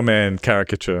 a straw man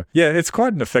caricature. Yeah, it's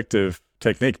quite an effective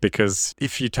technique, because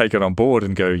if you take it on board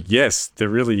and go, yes, there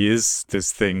really is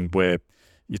this thing where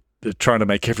you're trying to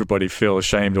make everybody feel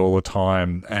ashamed all the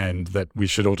time, and that we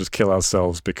should all just kill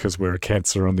ourselves because we're a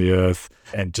cancer on the earth,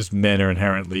 and just men are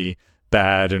inherently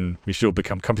bad and we should all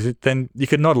become competent, then you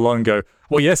could nod along and go,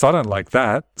 well, yes, I don't like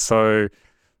that, so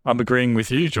I'm agreeing with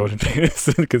you, Jordan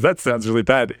Peterson, because that sounds really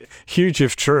bad. Huge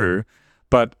if true,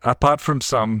 but apart from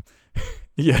some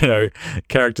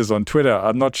characters on Twitter,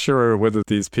 I'm not sure whether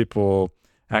these people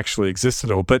actually exist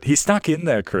at all. But he snuck in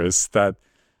there, Chris, that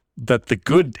the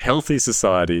good, healthy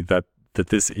society that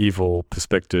this evil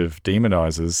perspective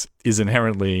demonizes is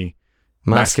inherently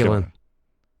masculine.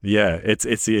 Yeah,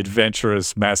 it's the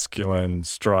adventurous, masculine,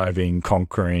 striving,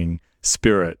 conquering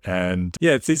spirit. And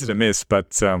yeah, it's easy to miss,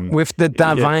 but with the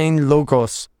divine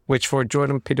logos, which for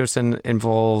Jordan Peterson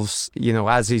involves,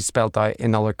 as he's spelled out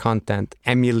in other content,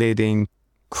 emulating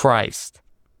Christ.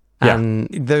 Yeah. And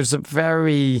there's a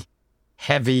very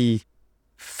heavy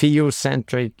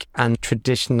theocentric and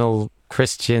traditional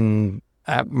Christian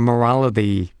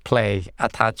morality play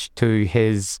attached to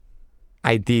his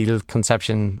ideal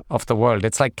conception of the world.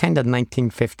 It's like kind of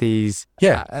 1950s,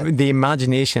 the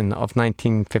imagination of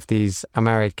 1950s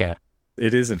America.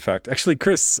 It is, in fact. Actually,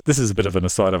 Chris, this is a bit of an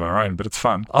aside of our own, but it's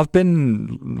fun. I've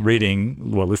been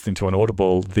listening to on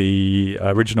Audible, the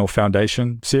original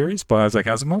Foundation series by Isaac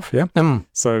Asimov,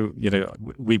 So,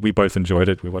 we both enjoyed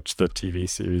it. We watched the TV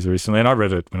series recently, and I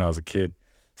read it when I was a kid.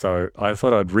 So I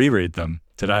thought I'd reread them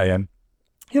today, and,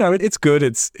 it's good.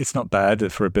 It's not bad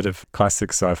for a bit of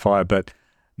classic sci-fi, but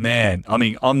man, I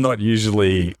mean, I'm not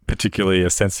usually particularly a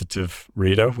sensitive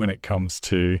reader when it comes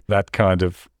to that kind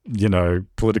of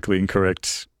politically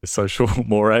incorrect social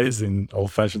mores in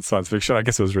old-fashioned science fiction. I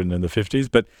guess it was written in the 50s.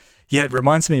 But yeah, it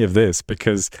reminds me of this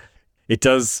because it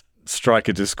does strike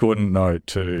a discordant note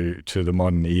to the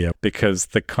modern ear, because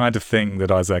the kind of thing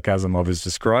that Isaac Asimov is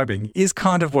describing is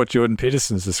kind of what Jordan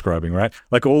Peterson is describing, right?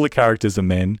 Like, all the characters are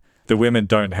men. The women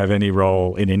don't have any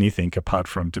role in anything apart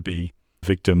from to be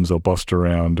victims or bossed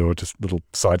around or just little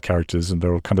side characters, and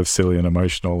they're all kind of silly and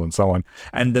emotional and so on.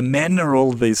 And the men are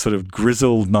all these sort of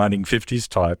grizzled 1950s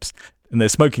types, and they're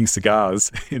smoking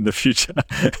cigars in the future,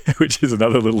 which is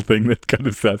another little thing that kind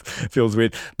of feels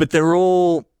weird. But they're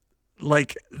all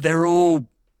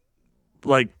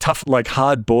tough, like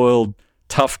hard-boiled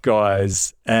tough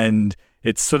guys, and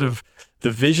it's sort of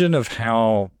the vision of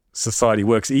how society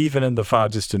works, even in the far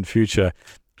distant future,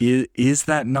 is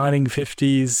that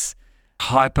 1950s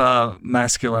hyper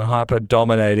masculine, hyper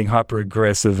dominating, hyper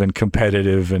aggressive and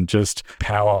competitive and just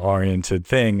power oriented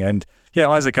thing. And yeah,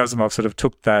 Isaac Asimov sort of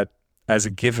took that as a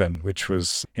given, which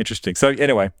was interesting. So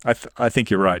anyway, I think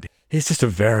you're right. He's just a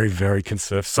very, very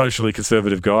socially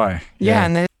conservative guy. Yeah,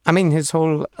 and I mean, his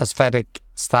whole aesthetic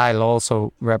style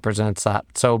also represents that.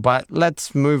 So, but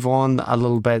let's move on a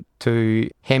little bit to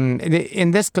him.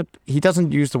 In this clip, he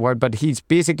doesn't use the word, but he's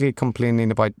basically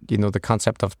complaining about, the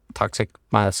concept of toxic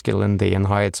masculinity and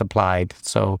how it's applied.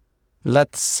 So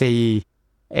let's see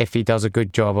if he does a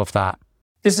good job of that.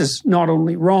 This is not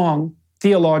only wrong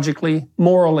theologically,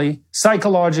 morally,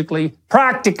 psychologically,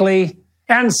 practically,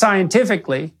 and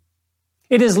scientifically.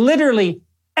 It is literally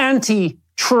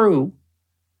anti-true.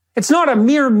 It's not a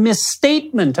mere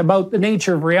misstatement about the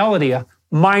nature of reality, a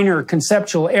minor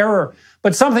conceptual error,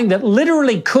 but something that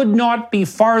literally could not be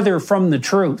farther from the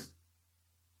truth.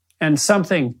 And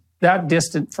something that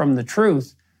distant from the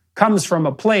truth comes from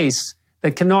a place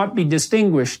that cannot be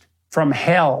distinguished from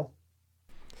hell.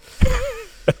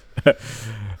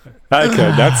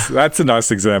 Okay, that's a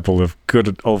nice example of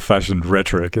good old-fashioned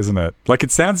rhetoric, isn't it? Like,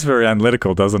 it sounds very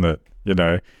analytical, doesn't it?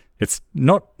 It's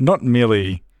not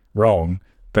merely wrong,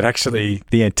 but actually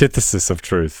the antithesis of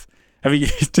truth. I mean,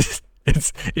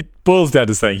 it boils down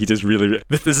to saying he just really,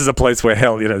 this is a place where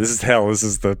hell, this is hell, this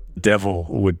is the devil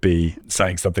would be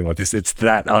saying something like this. It's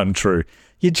that untrue.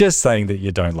 You're just saying that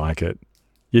you don't like it.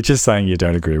 You're just saying you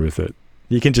don't agree with it.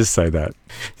 You can just say that.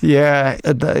 Yeah,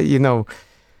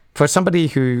 for somebody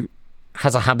who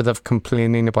has a habit of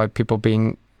complaining about people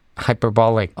being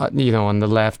hyperbolic, on the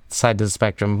left side of the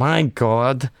spectrum, my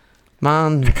God,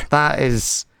 man, that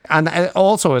is... And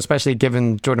also, especially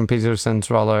given Jordan Peterson's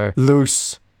rather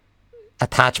loose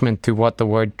attachment to what the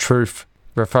word truth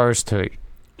refers to.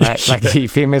 Right? Like, he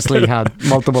famously had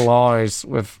multiple hours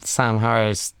with Sam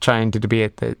Harris trying to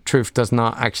debate that truth does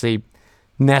not actually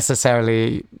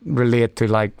necessarily relate to,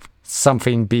 like,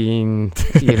 something being,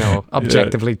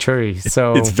 objectively true.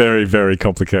 So it's very, very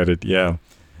complicated. Yeah.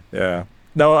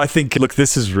 No, I think, look,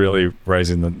 this is really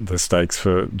raising the stakes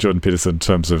for Jordan Peterson in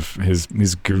terms of his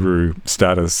guru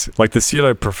status. Like, the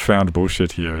pseudo-profound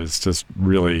bullshit here is just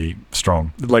really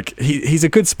strong. Like, he's a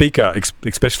good speaker,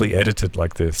 especially edited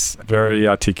like this. Very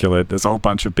articulate. There's a whole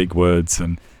bunch of big words,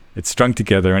 and it's strung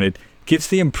together, and it gives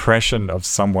the impression of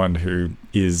someone who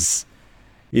is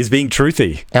being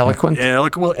truthy. Eloquent.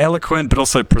 Eloquent, but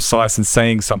also precise and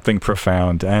saying something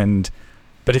profound.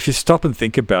 But if you stop and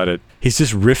think about it, he's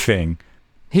just riffing.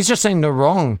 He's just saying they're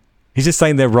wrong. He's just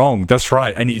saying they're wrong. That's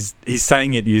right. And he's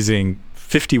saying it using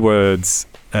 50 words,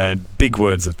 big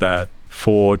words at that,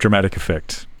 for dramatic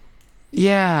effect.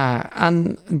 Yeah.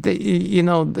 And,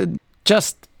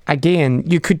 just, again,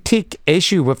 you could take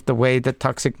issue with the way that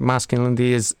toxic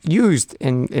masculinity is used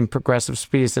in progressive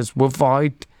spaces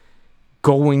without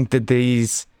going to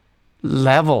these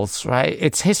levels, right?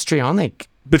 It's histrionic.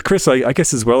 But Chris, I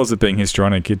guess as well as it being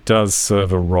histrionic, it does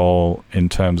serve a role in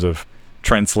terms of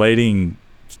translating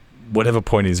whatever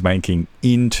point he's making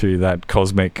into that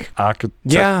cosmic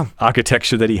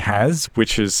architecture that he has,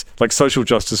 which is like social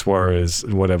justice warriors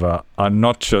and whatever are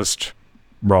not just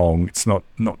wrong. It's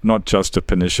not just a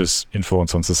pernicious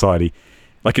influence on society.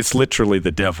 Like, it's literally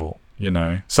the devil.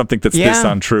 Something that's this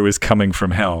untrue is coming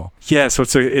from hell. Yeah, so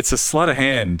it's a sleight of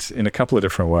hand in a couple of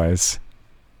different ways.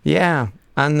 Yeah,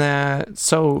 and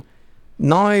so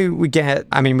now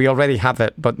we already have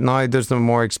it, but now there's a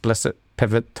more explicit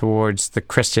pivot towards the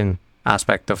Christian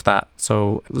aspect of that.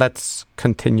 So let's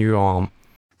continue on.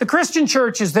 The Christian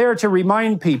church is there to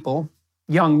remind people,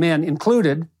 young men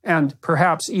included, and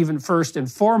perhaps even first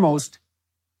and foremost,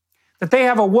 that they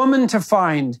have a woman to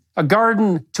find, a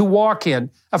garden to walk in,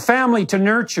 a family to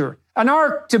nurture, an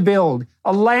ark to build,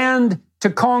 a land to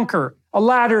conquer, a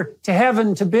ladder to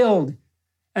heaven to build,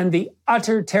 and the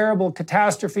utter terrible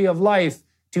catastrophe of life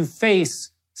to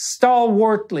face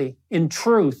stalwartly in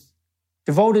truth,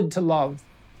 devoted to love.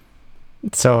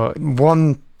 So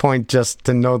one point just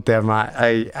to note there, Matt,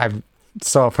 I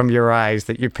saw from your eyes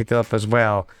that you picked it up as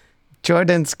well.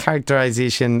 Jordan's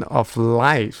characterization of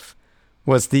life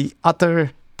was the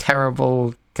utter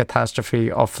terrible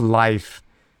catastrophe of life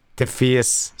to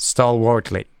face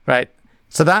stalwartly, right?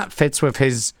 So that fits with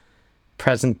his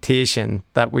presentation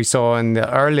that we saw in the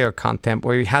earlier content,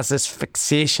 where he has this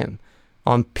fixation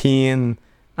on pain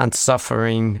and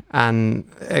suffering and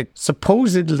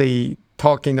supposedly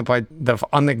talking about the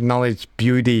unacknowledged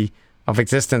beauty of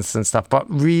existence and stuff, but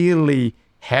really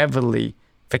heavily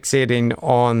fixating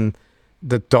on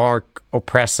the dark,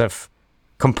 oppressive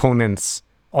components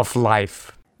of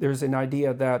life. There's an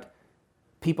idea that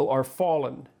people are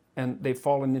fallen, and they've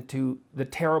fallen into the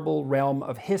terrible realm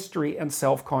of history and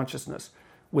self-consciousness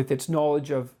with its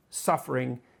knowledge of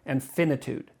suffering and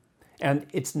finitude and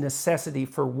its necessity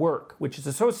for work, which is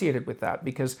associated with that.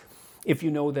 Because if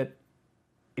you know that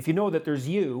If you know that there's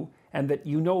you, and that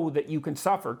you know that you can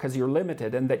suffer because you're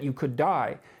limited and that you could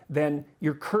die, then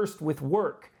you're cursed with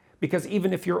work. Because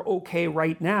even if you're okay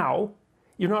right now,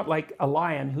 you're not like a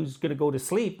lion who's going to go to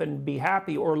sleep and be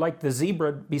happy, or like the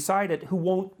zebra beside it who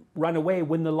won't run away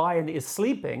when the lion is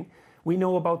sleeping. We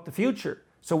know about the future.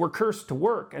 So we're cursed to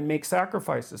work and make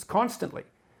sacrifices constantly.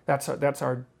 That's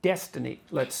our destiny,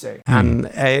 let's say. And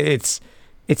it's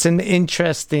an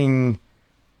interesting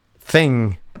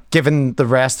thing, given the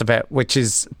rest of it, which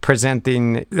is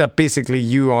presenting that basically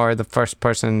you are the first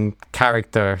person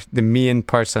character, the main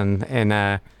person in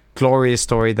a glorious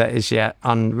story that is yet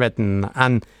unwritten.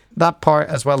 And that part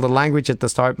as well, the language at the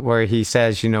start where he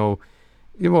says,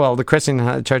 well, the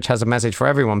Christian church has a message for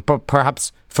everyone, but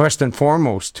perhaps first and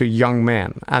foremost to young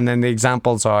men. And then the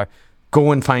examples are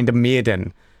go and find a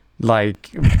maiden, like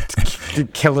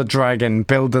kill a dragon,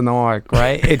 build an ark,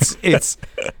 right?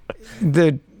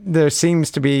 There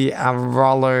seems to be a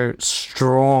rather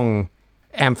strong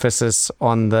emphasis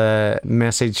on the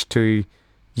message to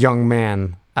young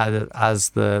men as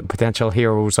the potential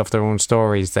heroes of their own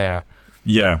stories there.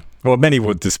 Yeah. Well, many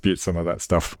would dispute some of that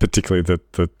stuff, particularly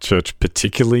that the church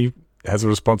particularly has a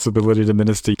responsibility to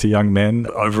minister to young men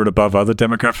over and above other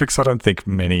demographics. I don't think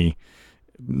many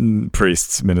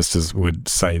priests, ministers would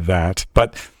say that.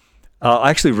 But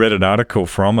I actually read an article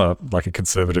from a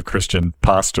conservative Christian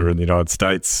pastor in the United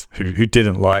States who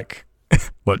didn't like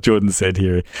what Jordan said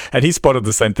here. And he spotted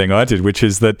the same thing I did, which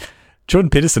is that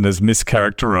Jordan Peterson has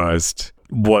mischaracterized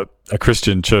what a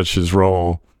Christian church's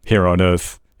role here on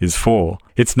earth is for.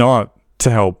 It's not to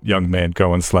help young men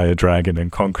go and slay a dragon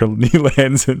and conquer new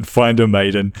lands and find a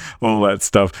maiden, all that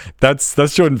stuff. That's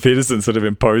Jordan Peterson sort of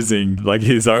imposing like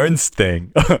his own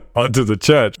thing onto the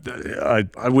church.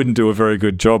 I wouldn't do a very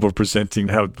good job of presenting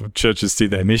how churches see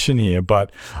their mission here,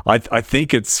 but I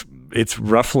think it's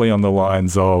roughly on the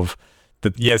lines of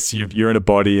that, yes, you're in a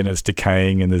body and it's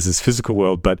decaying and there's this physical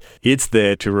world, but it's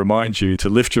there to remind you to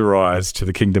lift your eyes to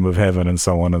the kingdom of heaven and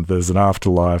so on, and there's an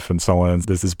afterlife and so on, and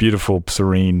there's this beautiful,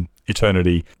 serene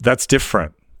eternity. That's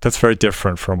different. That's very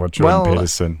different from what Jordan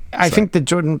Peterson I think that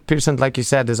Jordan Peterson, like you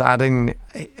said, is adding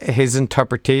his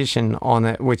interpretation on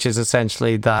it, which is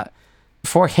essentially that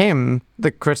for him, the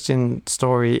Christian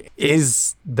story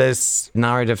is this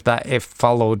narrative that, if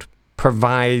followed,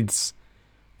 provides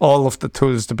all of the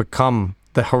tools to become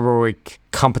the heroic,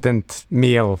 competent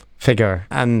male figure.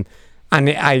 And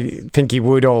I think he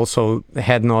would also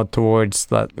head nod towards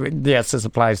that. Yes, this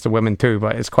applies to women too,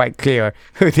 but it's quite clear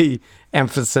who the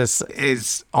emphasis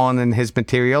is on in his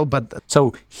material. But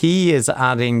so he is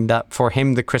adding that for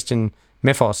him, the Christian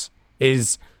mythos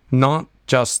is not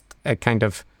just a kind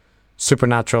of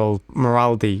supernatural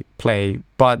morality play,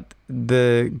 but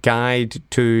the guide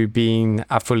to being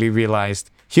a fully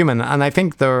realized human. And I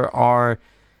think there are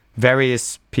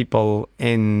various people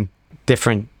in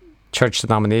different church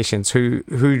denominations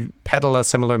who peddle a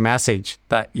similar message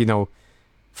that,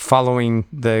 following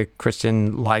the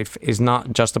Christian life is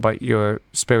not just about your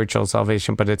spiritual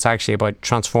salvation, but it's actually about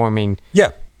transforming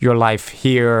your life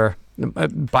here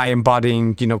by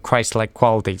embodying, Christ-like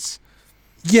qualities.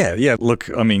 Yeah. Look,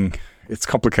 I mean, it's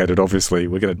complicated, obviously.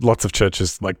 We're going to lots of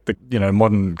churches, like the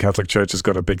modern Catholic Church has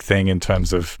got a big thing in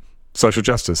terms of social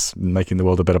justice, making the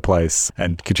world a better place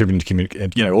and contributing to community.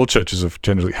 And, all churches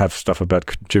generally have stuff about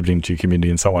contributing to community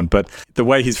and so on. But the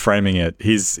way he's framing it,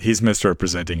 he's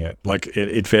misrepresenting it. Like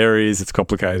it varies, it's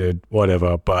complicated,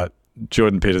 whatever. But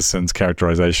Jordan Peterson's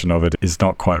characterization of it is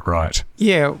not quite right.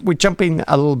 Yeah, we're jumping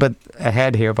a little bit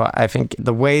ahead here, but I think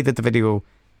the way that the video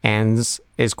ends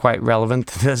is quite relevant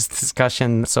to this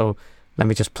discussion. So let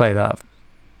me just play that.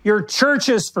 Your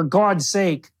churches, for God's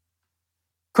sake,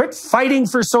 quit fighting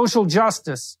for social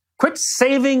justice. Quit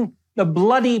saving the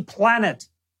bloody planet.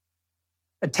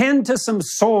 Attend to some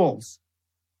souls.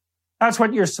 That's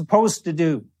what you're supposed to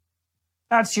do.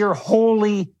 That's your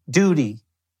holy duty.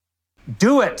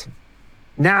 Do it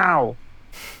now,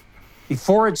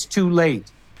 before it's too late.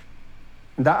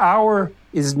 The hour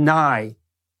is nigh.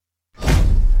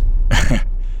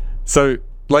 So,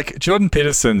 Jordan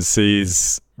Peterson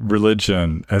sees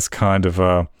religion as kind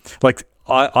of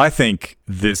I think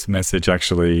this message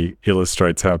actually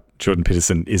illustrates how Jordan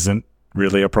Peterson isn't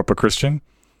really a proper Christian.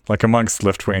 Like amongst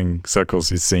left-wing circles,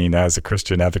 he's seen as a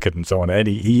Christian advocate and so on, and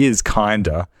he is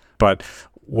kinda, but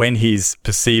when he's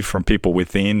perceived from people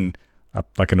within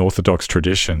an Orthodox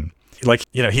tradition,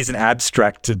 he's an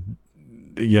abstracted,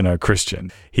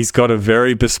 Christian. He's got a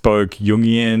very bespoke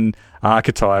Jungian,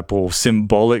 archetypal,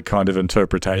 symbolic kind of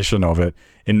interpretation of it,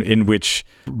 in which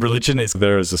religion is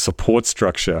there as a support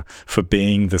structure for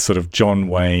being the sort of John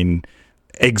Wayne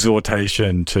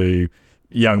exhortation to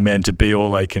young men to be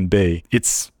all they can be.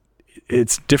 It's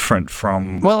different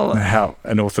from how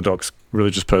an Orthodox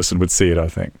religious person would see it, I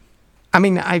think. I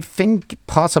mean, I think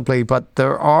possibly, but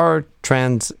there are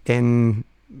trends in,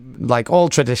 like, all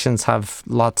traditions have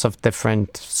lots of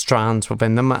different strands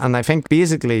within them. And I think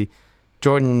basically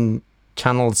Jordan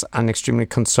channels an extremely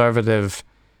conservative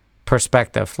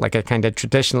perspective, like a kind of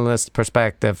traditionalist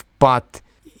perspective, but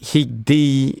he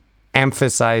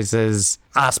de-emphasizes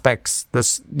aspects,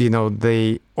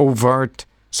 the overt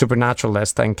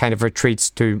supernaturalist, and kind of retreats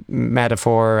to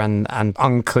metaphor and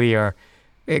unclear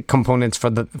components for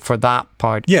that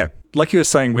part. Yeah, like you were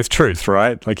saying with truth,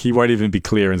 right? Like he won't even be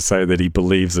clear and say that he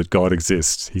believes that God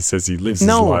exists. He says he lives his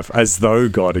life as though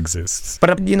God exists.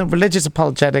 But, religious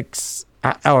apologetics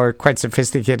are quite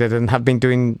sophisticated and have been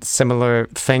doing similar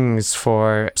things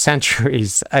for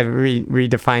centuries,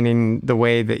 redefining the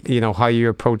way that, how you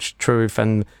approach truth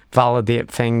and validate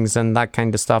things and that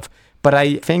kind of stuff. But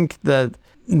I think that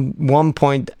one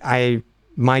point I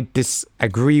might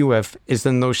disagree with is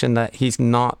the notion that he's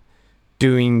not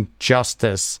doing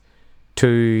justice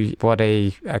to what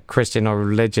a Christian or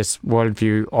religious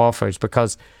worldview offers,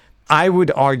 because I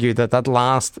would argue that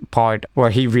last part where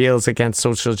he rails against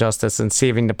social justice and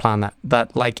saving the planet,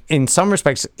 that, like, in some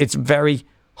respects, it's very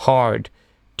hard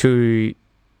to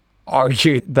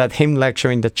argue that him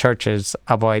lecturing the churches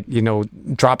about,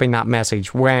 dropping that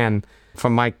message when,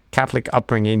 from my Catholic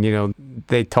upbringing,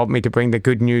 they taught me to bring the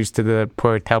good news to the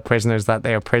poor, tell prisoners that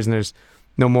they are prisoners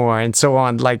no more, and so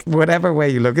on. Like, whatever way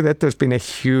you look at it, there's been a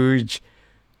huge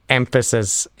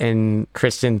emphasis in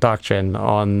Christian doctrine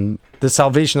on the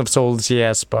salvation of souls,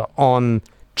 yes, but on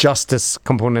justice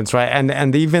components, right?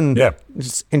 And even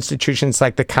institutions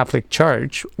like the Catholic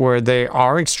Church, where they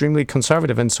are extremely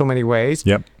conservative in so many ways,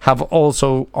 have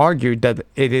also argued that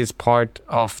it is part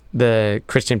of the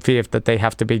Christian faith that they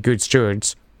have to be good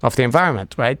stewards of the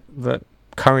environment, right? The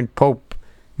current Pope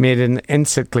made an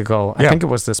encyclical, I think it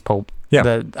was this Pope,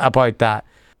 about that.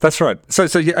 That's right.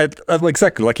 So yeah,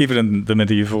 exactly. Like even in the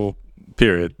medieval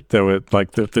period, there were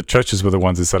like the churches were the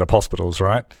ones who set up hospitals,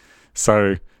 right?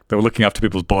 So they were looking after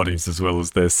people's bodies as well as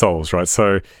their souls, right?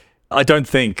 So I don't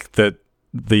think that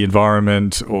the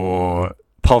environment or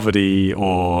poverty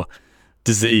or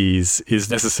disease is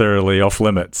necessarily off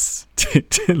limits to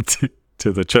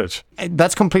the church.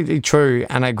 That's completely true,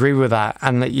 and I agree with that.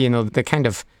 And the kind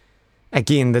of,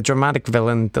 again, the dramatic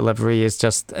villain delivery is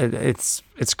just, it's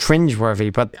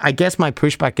cringeworthy. But I guess my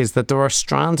pushback is that there are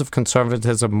strands of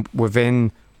conservatism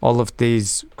within all of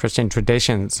these Christian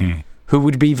traditions who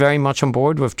would be very much on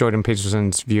board with Jordan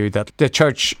Peterson's view that the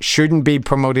church shouldn't be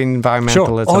promoting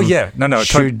environmentalism. Sure. Oh, yeah. No.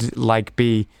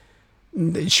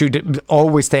 Should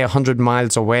always stay 100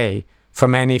 miles away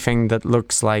from anything that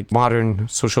looks like modern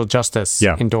social justice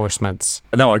endorsements.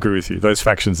 No, I agree with you. Those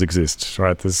factions exist,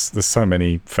 right? There's so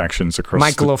many factions across...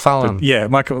 Michael O'Fallon.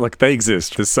 Michael, like, they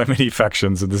exist. There's so many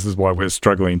factions, and this is why we're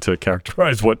struggling to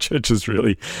characterize what churches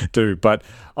really do. But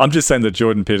I'm just saying that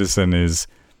Jordan Peterson is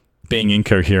being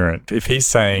incoherent. If he's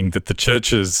saying that the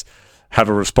churches have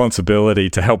a responsibility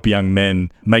to help young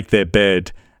men make their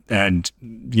bed and,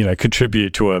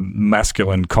 contribute to a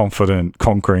masculine, confident,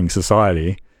 conquering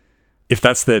society... If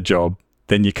that's their job,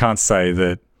 then you can't say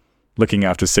that looking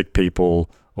after sick people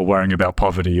or worrying about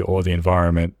poverty or the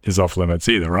environment is off limits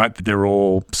either, right? They're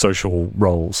all social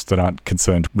roles that aren't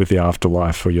concerned with the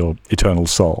afterlife or your eternal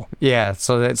soul. Yeah,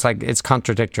 so it's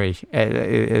contradictory,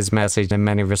 his message in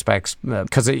many respects,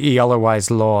 because he otherwise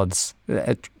lauds,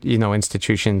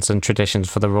 institutions and traditions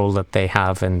for the role that they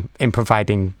have in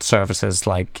providing services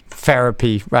like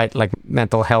therapy, right? Like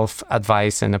mental health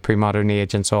advice in a pre-modern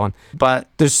age and so on. But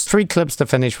there's 3 clips to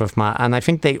finish with, Matt, and I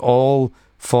think they all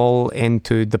fall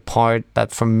into the part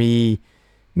that for me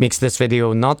makes this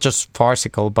video not just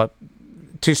farcical, but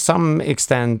to some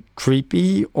extent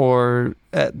creepy or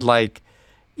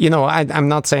I'm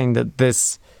not saying that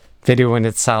this video in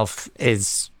itself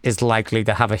is likely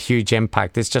to have a huge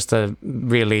impact. It's just a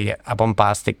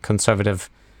bombastic conservative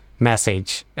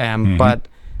message. But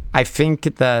I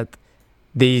think that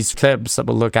these clips that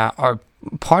we'll look at are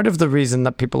part of the reason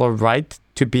that people are right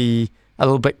to be a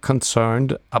little bit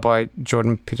concerned about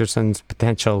Jordan Peterson's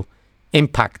potential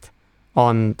impact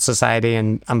on society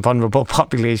and vulnerable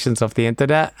populations of the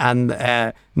internet, and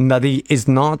that he is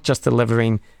not just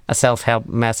delivering a self-help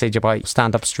message about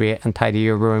stand up straight and tidy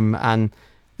your room. And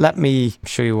let me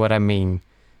show you what I mean.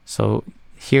 So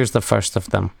here's the first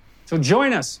of them. So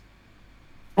join us.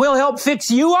 We'll help fix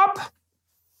you up,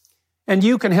 and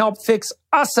you can help fix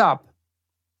us up.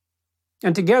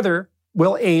 And together,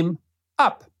 we'll aim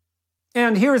up.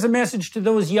 And here's a message to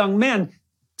those young men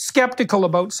skeptical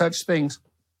about such things.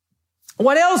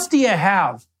 What else do you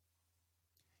have?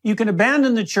 You can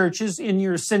abandon the churches in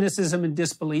your cynicism and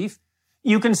disbelief.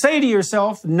 You can say to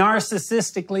yourself,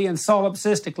 narcissistically and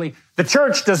solipsistically, the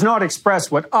church does not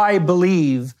express what I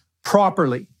believe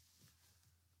properly.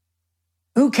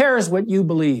 Who cares what you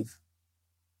believe?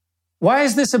 Why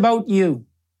is this about you?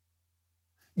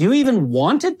 Do you even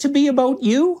want it to be about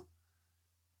you?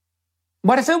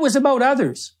 What if it was about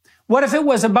others? What if it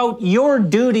was about your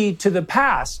duty to the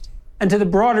past and to the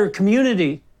broader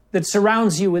community that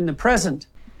surrounds you in the present?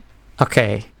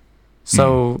 Okay.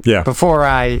 So before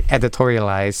I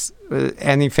editorialize,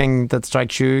 anything that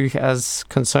strikes you as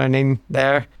concerning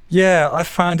there? Yeah, I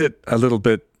find it a little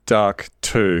bit dark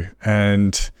too,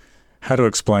 and how to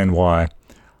explain why.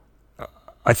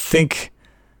 I think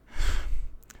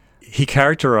he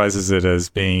characterizes it as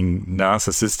being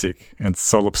narcissistic and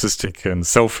solipsistic and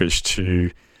selfish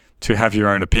to have your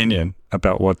own opinion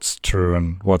about what's true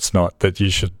and what's not, that you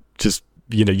should just,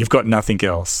 you've got nothing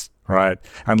else, right?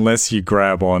 Unless you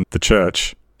grab on the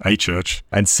church, a church,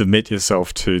 and submit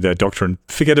yourself to their doctrine.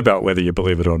 Forget about whether you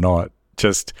believe it or not.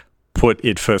 Just put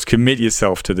it first. Commit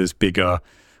yourself to this bigger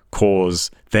cause.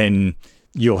 Then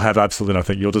you'll have absolutely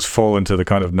nothing. You'll just fall into the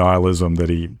kind of nihilism that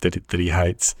he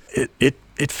hates.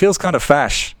 It feels kind of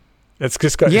fash. It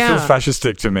feels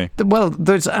fascistic to me. Well,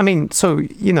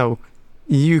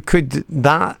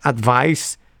 that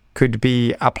advice could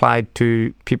be applied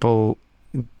to people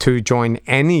to join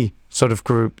any sort of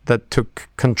group that took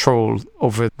control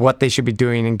over what they should be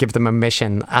doing and give them a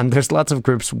mission. And there's lots of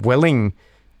groups willing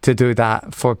to do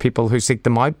that for people who seek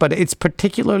them out. But it's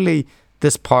particularly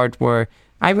this part where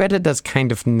I read it as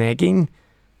kind of negging,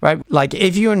 right? Like,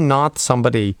 if you're not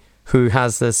somebody who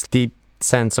has this deep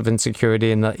sense of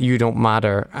insecurity and that you don't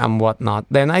matter and whatnot,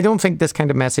 then I don't think this kind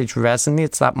of message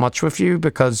resonates that much with you,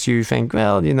 because you think,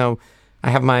 well,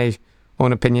 I have my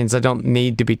own opinions. I don't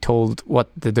need to be told what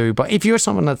to do. But if you're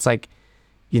someone that's like,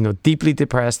 deeply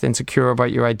depressed, insecure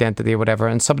about your identity or whatever,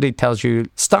 and somebody tells you,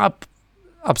 stop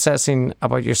obsessing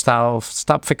about yourself,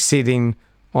 stop fixating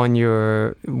on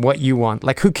what you want,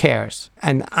 like, who cares?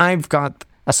 And I've got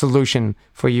a solution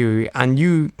for you, and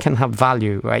you can have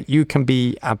value, right? You can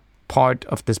be a part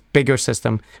of this bigger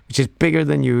system, which is bigger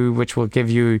than you, which will give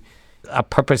you a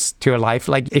purpose to your life.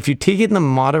 Like, if you take it in a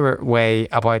moderate way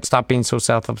about stop being so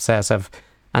self-obsessive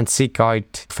and seek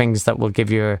out things that will give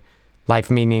your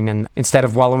life meaning, and instead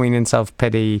of wallowing in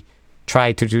self-pity,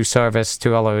 try to do service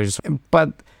to others.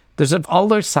 But there's an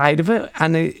other side of it,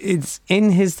 and it's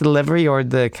in his delivery or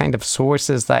the kind of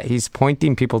sources that he's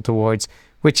pointing people towards,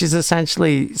 which is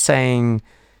essentially saying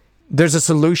there's a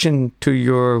solution to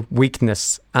your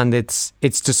weakness, and it's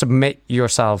to submit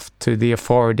yourself to the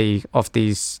authority of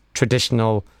these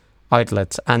traditional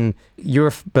outlets. And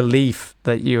your belief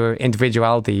that your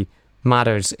individuality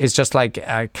matters is just like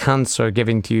a cancer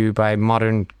given to you by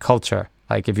modern culture.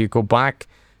 Like, if you go back,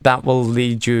 that will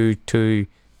lead you to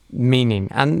meaning.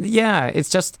 And it's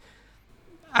just,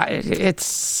 I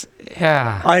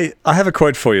have a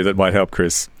quote for you that might help,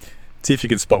 Chris. See if you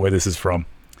can spot where this is from.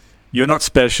 You're not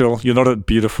special. You're not a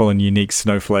beautiful and unique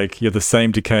snowflake. You're the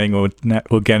same decaying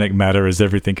organic matter as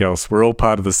everything else. We're all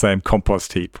part of the same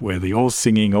compost heap. We're the all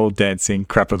singing, all dancing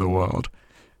crap of the world.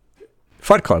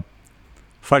 Fight Club.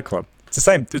 It's the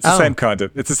same. It's the same kind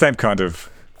of. It's the same kind of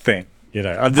thing.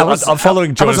 I'm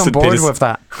following Jonathan Peterson. I was on board Peters. with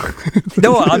that.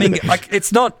 No, I mean, like,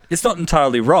 it's not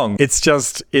entirely wrong. It's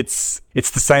just it's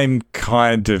the same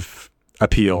kind of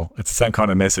appeal. It's the same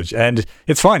kind of message, and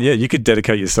it's fine. Yeah, you could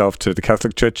dedicate yourself to the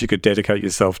Catholic Church. You could dedicate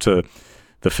yourself to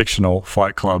the fictional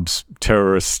Fight Club's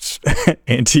terrorist,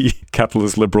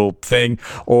 anti-capitalist liberal thing,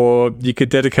 or you could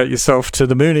dedicate yourself to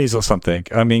the Moonies or something.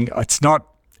 I mean, it's not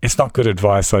good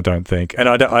advice, I don't think, and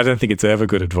I don't think it's ever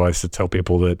good advice to tell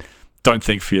people that don't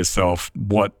think for yourself.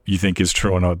 What you think is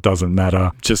true or not doesn't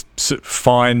matter. Just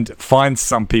find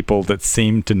some people that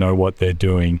seem to know what they're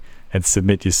doing and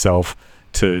submit yourself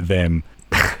to them.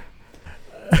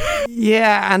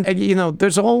 Yeah, and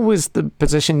there's always the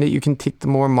position that you can take the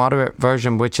more moderate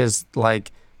version, which is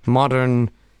like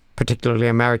modern, particularly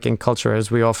American culture,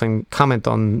 as we often comment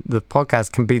on the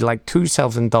podcast, can be like too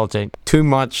self-indulgent, too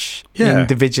much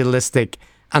individualistic.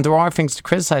 And there are things to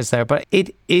criticize there, but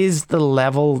it is the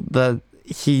level that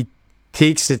he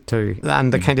takes it to,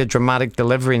 and the kind of dramatic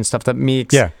delivery and stuff that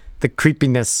makes the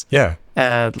creepiness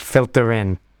filter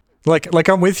in. Like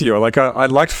I'm with you. Like I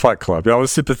liked Fight Club. I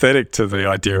was sympathetic to the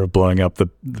idea of blowing up the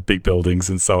big buildings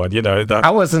and so on. That I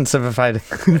wasn't sympathetic.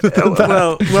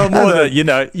 well, more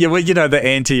the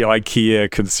anti-IKEA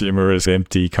consumerist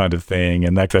empty kind of thing,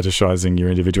 and that fetishizing your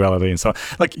individuality and so on.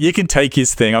 Like you can take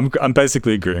his thing. I'm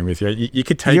basically agreeing with you. You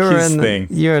could take his thing.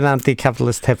 You're an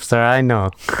anti-capitalist hipster. I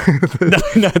know.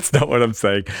 No, that's not what I'm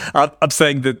saying. I'm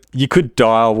saying that you could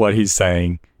dial what he's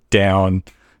saying down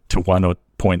to 1 or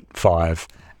 0.5.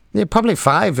 Yeah, probably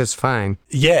 5 is fine.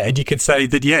 Yeah, and you could say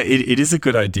that, it is a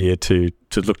good idea to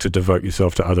look to devote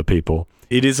yourself to other people.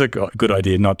 It is a good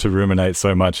idea not to ruminate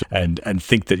so much and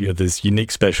think that you're this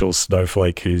unique, special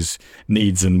snowflake whose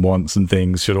needs and wants and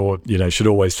things should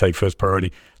always take first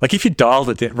priority. Like if you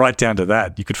dialed it right down to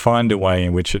that, you could find a way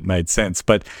in which it made sense.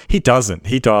 But he doesn't.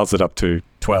 He dials it up to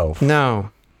 12.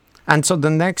 No. And so the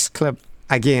next clip,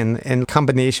 again, in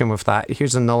combination with that,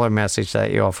 here's another message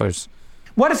that he offers.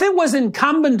 What if it was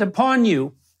incumbent upon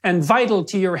you and vital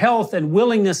to your health and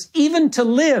willingness even to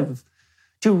live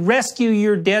to rescue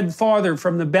your dead father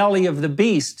from the belly of the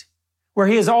beast, where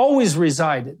he has always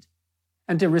resided,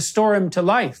 and to restore him to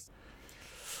life?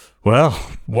 Well,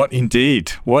 what indeed?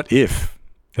 What if?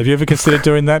 Have you ever considered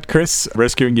doing that, Chris?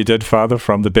 Rescuing your dead father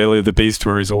from the belly of the beast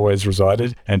where he's always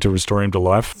resided and to restore him to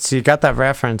life? So you got that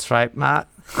reference, right, Matt?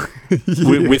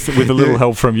 With a little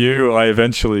help from you, I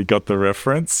eventually got the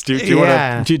reference. Do you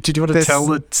want to tell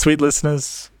the sweet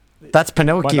listeners? That's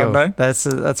Pinocchio.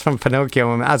 That's from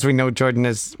Pinocchio. And as we know, Jordan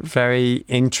is very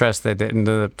interested in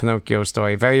the Pinocchio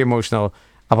story, very emotional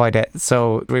about it.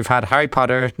 So we've had Harry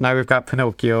Potter, now we've got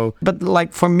Pinocchio. But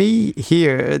like for me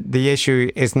here, the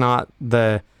issue is not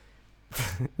the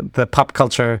pop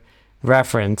culture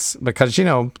reference, because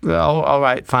all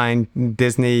right, fine,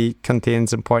 Disney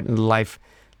contains important life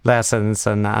lessons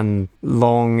and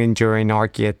long enduring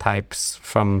archetypes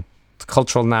from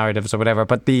cultural narratives or whatever,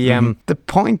 but the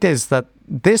point is that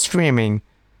this framing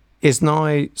is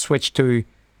now switched to,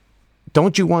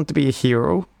 don't you want to be a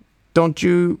hero? Don't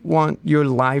you want your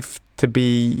life to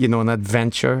be an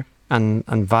adventure and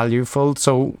valuable?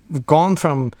 So we've gone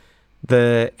from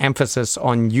the emphasis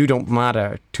on you don't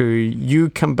matter to you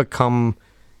can become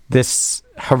this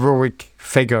heroic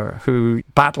figure who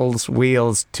battles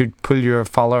whales to pull your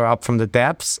follower up from the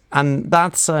depths. And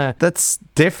that's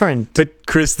different. But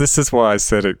Chris, this is why I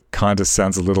said it kind of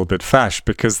sounds a little bit fash,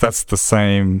 because that's the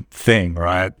same thing,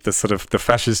 right? The sort of the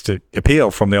fascist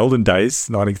appeal from the olden days,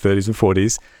 1930s and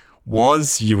 40s,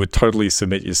 was you would totally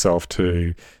submit yourself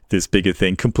to this bigger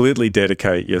thing, completely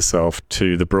dedicate yourself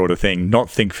to the broader thing, not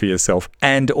think for yourself,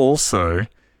 and also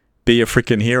be a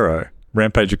freaking hero.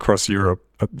 Rampage across Europe,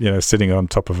 sitting on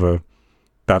top of a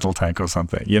battle tank or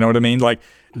something. You know what I mean? Like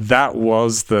that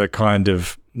was the kind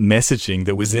of messaging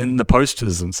that was in the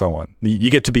posters and so on. You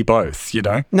get to be both,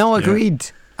 No, agreed.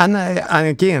 Yeah. And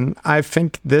again, I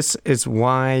think this is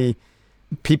why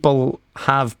people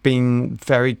have been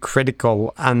very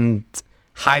critical and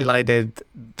highlighted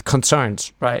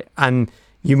concerns, right? And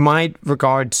you might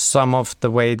regard some of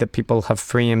the way that people have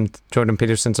framed Jordan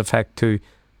Peterson's effect to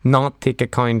not take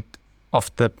account of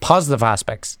the positive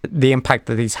aspects, the impact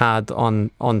that he's had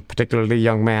on particularly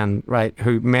young men, right,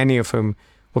 who many of whom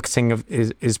will sing of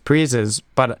his praises.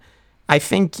 But I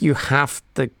think you have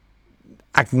to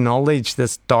acknowledge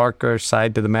this darker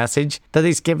side to the message that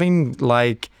he's giving.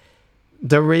 Like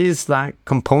there is that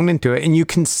component to it, and you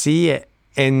can see it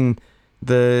in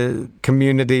the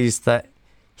communities that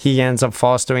he ends up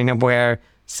fostering and where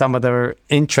some of their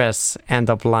interests end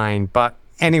up lying. But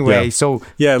anyway,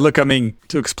 look, I mean,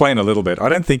 to explain a little bit, I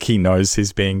don't think he knows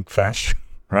he's being fash,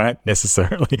 right,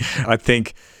 necessarily. I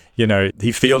think,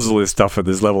 he feels all this stuff at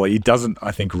this level. He doesn't,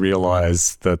 I think,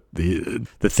 realize that the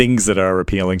things that are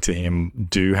appealing to him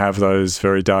do have those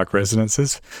very dark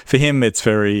resonances. For him, it's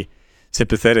very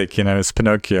sympathetic, it's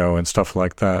Pinocchio and stuff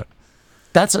like that.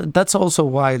 That's also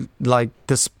why, like,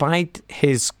 despite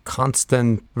his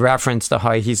constant reference to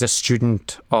how he's a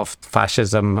student of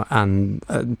fascism and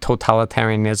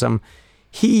totalitarianism,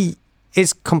 he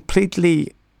is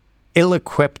completely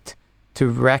ill-equipped to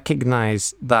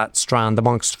recognize that strand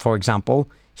amongst, for example,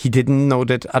 he didn't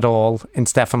note it at all in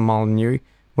Stefan Molyneux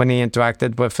when he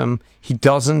interacted with him. He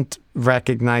doesn't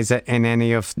recognize it in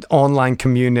any of the online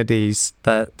communities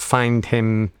that find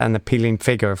him an appealing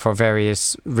figure for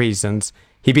various reasons.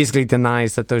 He basically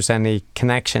denies that there's any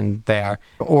connection there.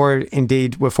 Or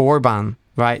indeed with Orban,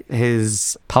 right?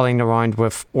 His palling around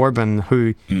with Orban,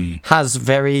 who has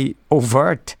very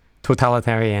overt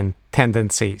totalitarian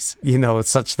tendencies,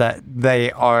 such that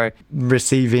they are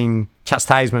receiving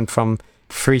chastisement from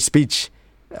free speech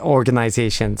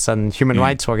organizations and human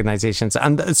rights organizations.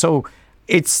 And so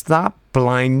it's that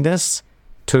blindness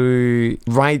to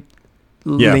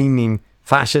right-leaning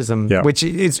fascism, which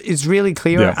is really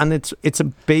clear, and it's a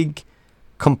big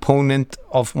component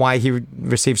of why he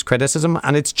receives criticism,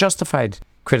 and it's justified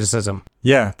criticism.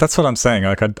 Yeah, that's what I'm saying.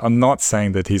 Like, I'm not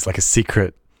saying that he's like a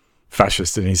secret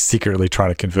fascist and he's secretly trying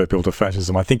to convert people to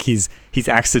fascism. I think he's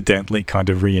accidentally kind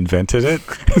of reinvented it.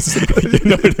 You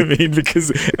know what I mean?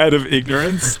 Because out of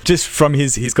ignorance, just from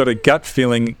he's got a gut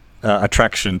feeling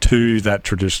attraction to that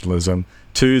traditionalism,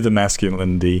 to the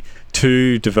masculinity,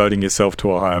 to devoting yourself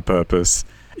to a higher purpose,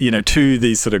 to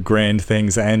these sort of grand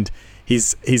things, and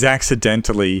he's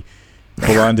accidentally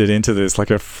blundered into this like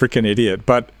a freaking idiot.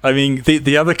 But I mean,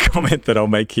 the other comment that I'll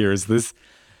make here is this.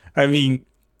 I mean,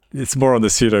 it's more on the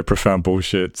pseudo-profound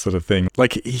bullshit sort of thing.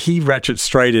 Like, he ratchets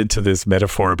straight into this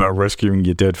metaphor about rescuing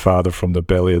your dead father from the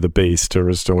belly of the beast to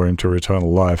restore him to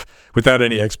eternal life without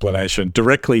any explanation,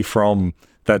 directly from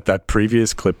that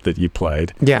previous clip that you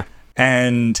played. Yeah.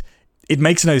 And it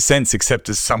makes no sense except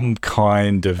as some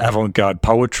kind of avant-garde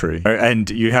poetry, and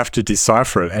you have to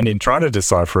decipher it. And in trying to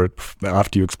decipher it,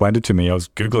 after you explained it to me, I was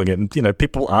Googling it, and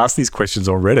people ask these questions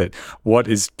on Reddit. What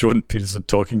is Jordan Peterson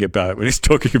talking about when he's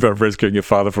talking about rescuing your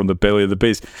father from the belly of the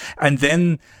beast? And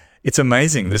then it's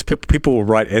amazing. There's people will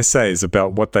write essays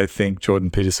about what they think Jordan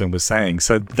Peterson was saying.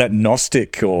 So that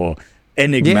Gnostic or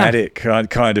enigmatic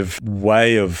kind of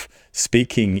way of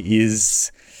speaking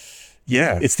is...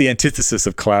 Yeah, it's the antithesis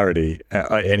of clarity.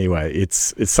 Anyway,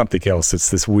 it's something else. It's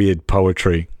this weird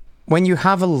poetry. When you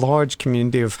have a large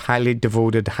community of highly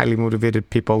devoted, highly motivated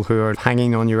people who are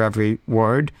hanging on your every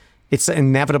word, it's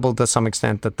inevitable to some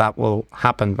extent that will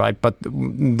happen, right? But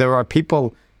there are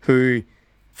people who,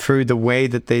 through the way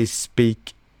that they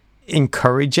speak,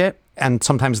 encourage it and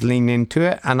sometimes lean into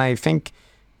it. And I think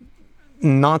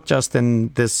not just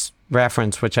in this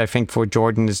reference, which I think for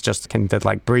Jordan is just kind of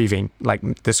like breathing,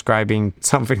 like describing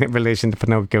something in relation to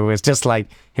Pinocchio, is just like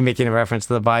him making a reference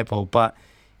to the Bible. But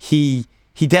he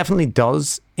definitely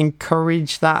does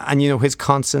encourage that. And, his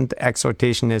constant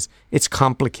exhortation is, it's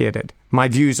complicated. My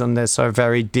views on this are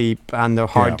very deep and they're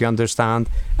hard to understand.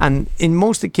 And in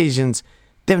most occasions,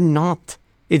 they're not.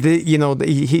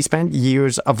 He spent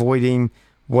years avoiding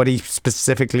what he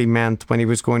specifically meant when he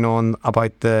was going on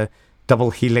about the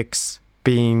double helix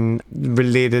being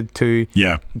related to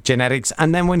genetics.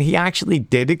 And then when he actually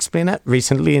did explain it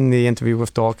recently in the interview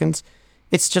with Dawkins,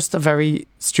 it's just a very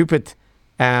stupid,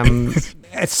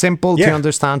 a simple to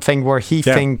understand thing where he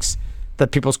thinks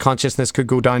that people's consciousness could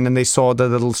go down, and they saw the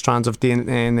little strands of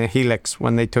DNA in the helix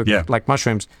when they took like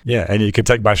mushrooms. Yeah, and you can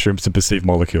take mushrooms to perceive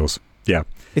molecules. Yeah.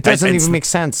 It doesn't even make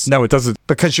sense. No, it doesn't.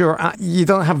 Because you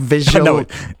don't have visual... No,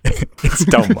 it's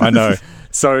dumb, I know.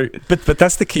 So, but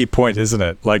that's the key point, isn't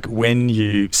it? Like, when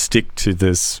you stick to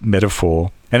this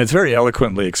metaphor, and it's very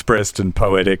eloquently expressed in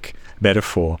poetic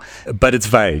metaphor, but it's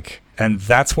vague. And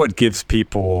that's what gives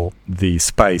people the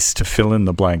space to fill in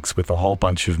the blanks with a whole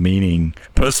bunch of meaning,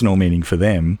 personal meaning for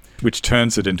them, which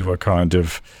turns it into a kind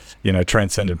of,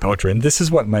 transcendent poetry. And this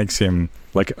is what makes him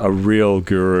like a real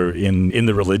guru in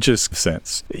the religious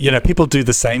sense. People do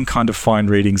the same kind of fine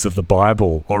readings of the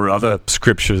Bible or other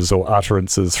scriptures or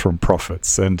utterances from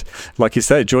prophets. And like you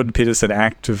say, Jordan Peterson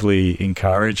actively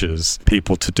encourages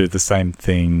people to do the same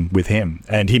thing with him.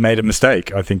 And he made a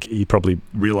mistake. I think he probably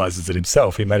realizes it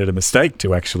himself. He made it a mistake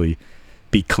to actually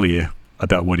be clear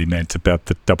about what he meant about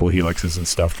the double helixes and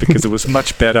stuff, because it was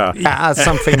much better. As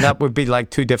something that would be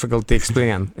like too difficult to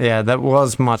explain. Yeah, that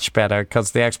was much better because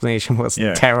the explanation was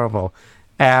terrible.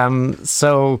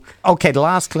 Okay, the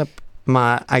last clip,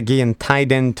 again,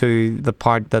 tied into the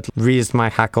part that raised my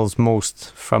hackles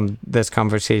most from this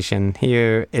conversation.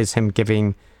 Here is him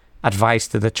giving advice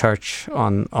to the church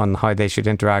on how they should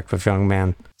interact with young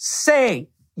men. Say,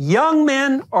 young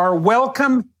men are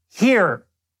welcome here.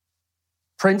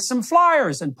 Print some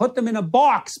flyers and put them in a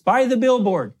box by the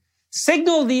billboard.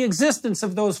 Signal the existence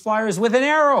of those flyers with an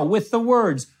arrow with the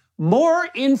words, "More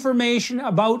information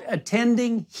about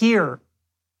attending here."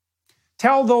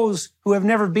 Tell those who have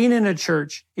never been in a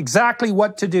church exactly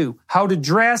what to do, how to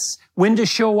dress, when to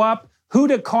show up, who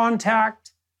to contact,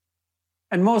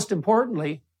 and most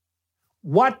importantly,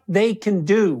 what they can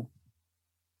do.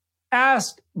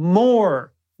 Ask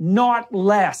more, not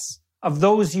less, of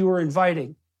those you are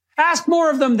inviting. Ask more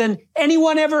of them than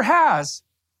anyone ever has.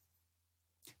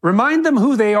 Remind them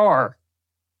who they are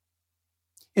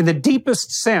in the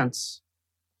deepest sense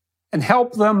and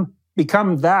help them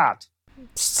become that.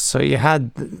 So you had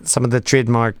some of the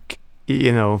trademark,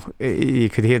 you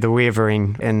could hear the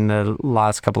wavering in the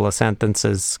last couple of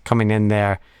sentences coming in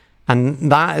there.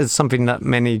 And that is something that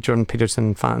many Jordan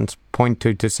Peterson fans point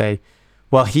to say,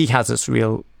 well, he has this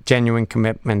real genuine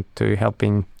commitment to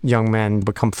helping young men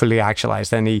become fully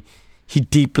actualized, and he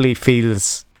deeply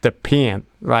feels the pain,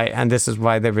 right? And this is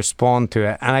why they respond to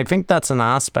it. And I think that's an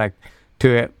aspect to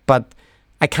it, but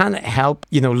I can't help,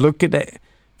 look at it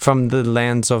from the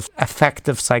lens of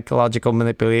effective psychological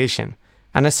manipulation.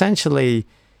 And essentially,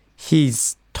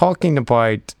 he's talking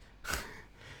about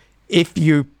if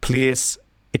you place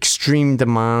extreme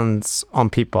demands on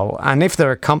people, and if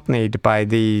they're accompanied by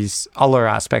these other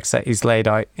aspects that he's laid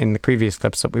out in the previous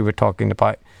clips that we were talking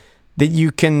about, that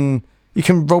you can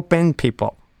rope in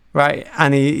people, right?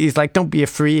 And he's like, don't be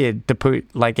afraid to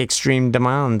put like extreme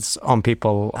demands on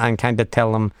people and kind of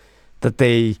tell them that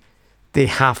they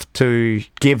have to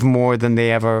give more than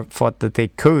they ever thought that they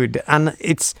could. And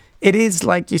it is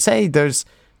like you say, there's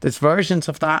versions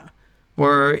of that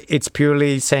where it's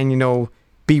purely saying,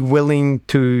 be willing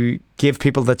to give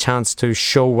people the chance to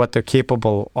show what they're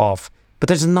capable of. But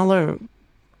there's another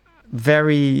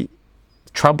very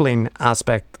troubling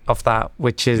aspect of that,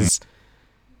 which is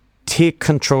take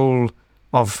control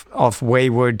of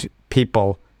wayward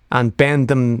people and bend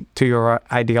them to your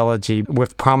ideology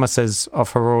with promises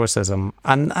of heroicism.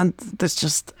 And there's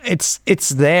just, it's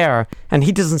there, and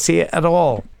he doesn't see it at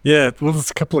all. Yeah, well,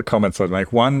 there's a couple of comments I'd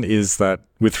make. One is that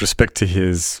with respect to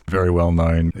his very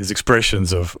well-known, his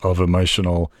expressions of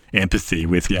emotional empathy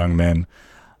with young men,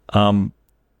 I'm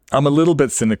a little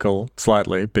bit cynical,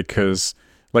 slightly, because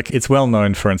like it's well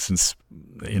known, for instance,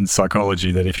 in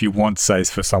psychology, that if you want, say,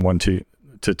 for someone to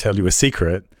tell you a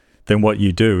secret, then what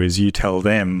you do is you tell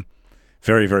them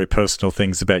very, very personal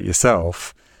things about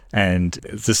yourself, and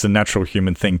it's just a natural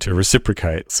human thing to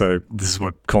reciprocate. So this is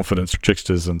what confidence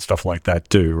tricksters and stuff like that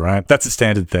do, right? That's a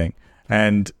standard thing.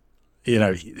 And,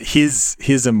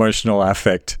 his emotional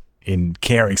affect in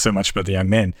caring so much about the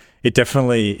young men, it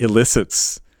definitely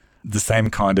elicits the same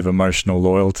kind of emotional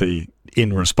loyalty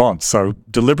in response. So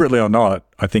deliberately or not,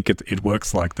 I think it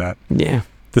works like that. Yeah.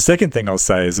 The second thing I'll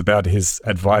say is about his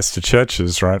advice to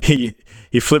churches, right? He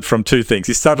flipped from two things.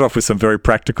 He started off with some very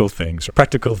practical things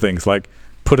like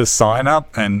put a sign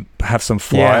up and have some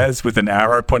flyers with an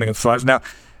arrow pointing at the flyers. Now,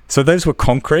 so those were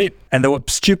concrete and they were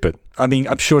stupid. I mean,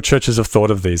 I'm sure churches have thought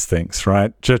of these things,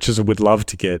 right? Churches would love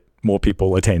to get more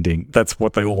people attending. That's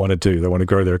what they all want to do. They want to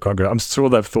grow their congregation. I'm sure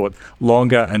they've thought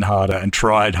longer and harder and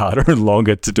tried harder and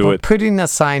longer to do it. Putting a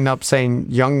sign up saying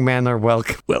young men are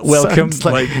welcome. Welcome. It's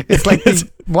like the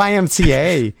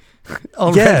YMCA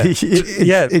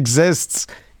already exists.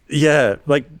 Yeah,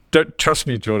 like, don't trust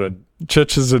me, Jordan.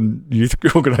 Churches and youth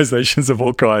organizations of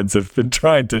all kinds have been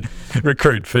trying to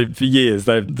recruit for years.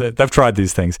 They've tried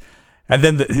these things. And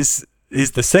then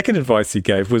the second advice he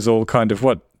gave was all kind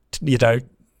of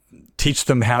teach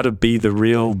them how to be the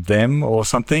real them or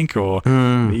something, or,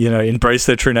 embrace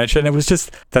their true nature. And it was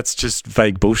that's just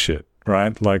vague bullshit,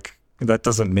 right? Like, that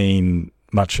doesn't mean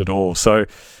much at all. So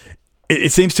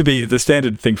it seems to be the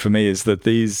standard thing for me is that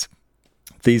these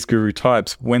guru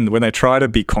types, when they try to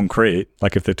be concrete,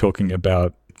 like if they're talking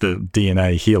about the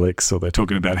DNA helix or they're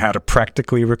talking about how to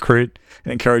practically recruit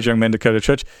and encourage young men to go to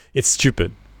church, it's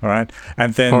stupid, all right?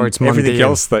 And then everything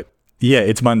else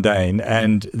it's mundane.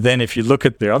 And then if you look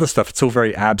at the other stuff, it's all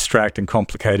very abstract and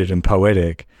complicated and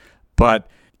poetic. But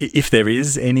if there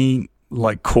is any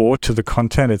like core to the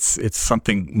content, it's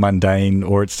something mundane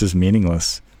or it's just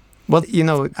meaningless. Well,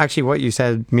 actually what you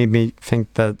said made me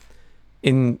think that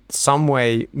in some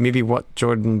way, maybe what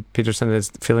Jordan Peterson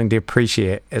is feeling to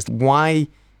appreciate is why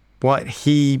what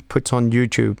he puts on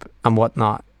YouTube and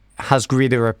whatnot has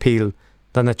greater appeal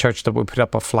than a church that would put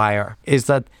up a flyer, is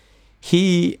that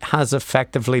he has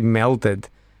effectively melded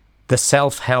the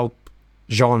self-help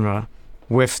genre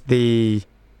with the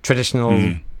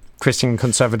traditional Christian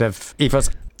conservative ethos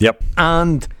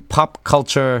and pop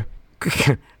culture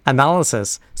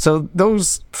analysis. So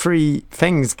those three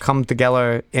things come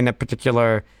together in a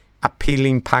particular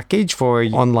appealing package for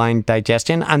online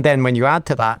digestion. And then when you add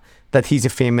to that he's a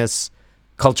famous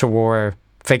culture war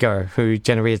figure who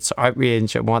generates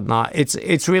outrage and whatnot,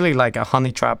 it's really like a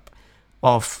honey trap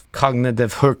of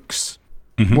cognitive hooks.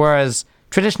 Whereas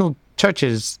traditional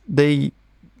churches, they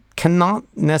cannot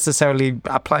necessarily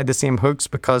apply the same hooks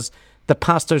because the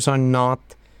pastors are not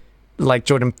like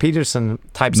Jordan Peterson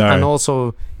types. No. And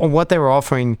also what they were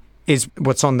offering is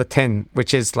what's on the tin,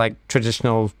 which is like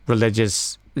traditional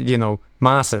religious,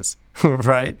 masses,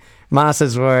 right?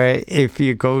 Masses where if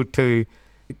you go to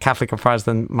Catholic or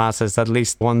Protestant masses, at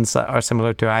least ones that are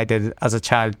similar to I did as a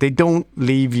child, they don't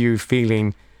leave you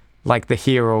feeling like the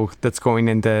hero that's going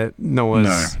into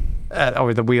Noah's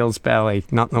or the whale's belly,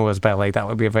 not Noah's belly. That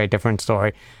would be a very different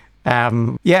story.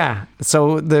 So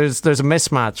there's a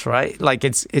mismatch, right? Like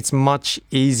it's much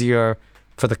easier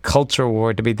for the culture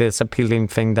war to be this appealing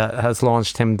thing that has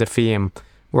launched him to fame.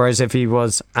 Whereas if he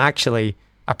was actually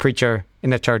a preacher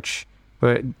in a church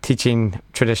teaching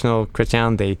traditional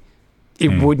Christianity,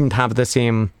 it wouldn't have the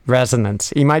same resonance.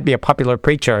 He might be a popular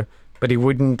preacher, but he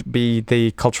wouldn't be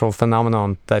the cultural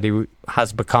phenomenon that he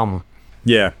has become.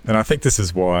 Yeah, and I think this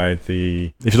is why if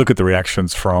you look at the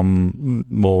reactions from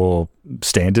more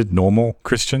standard, normal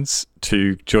Christians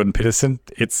to Jordan Peterson,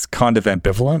 it's kind of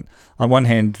ambivalent. On one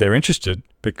hand, they're interested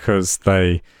because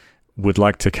they would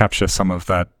like to capture some of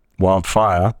that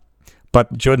wildfire,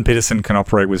 but Jordan Peterson can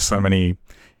operate with so many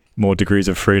more degrees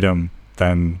of freedom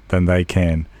than they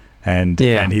can. And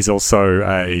he's also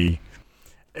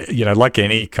like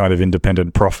any kind of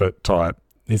independent prophet type,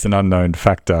 he's an unknown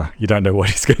factor. You don't know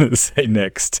what he's going to say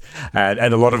next. And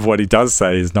a lot of what he does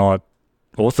say is not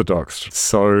orthodox.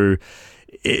 So,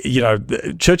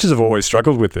 churches have always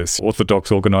struggled with this.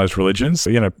 Orthodox organized religions,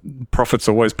 prophets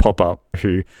always pop up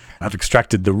who have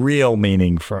extracted the real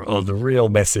meaning or the real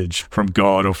message from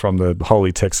God or from the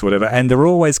holy text or whatever. And they're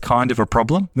always kind of a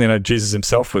problem. Jesus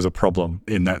himself was a problem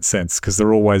in that sense because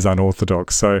they're always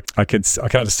unorthodox. So I can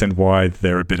understand why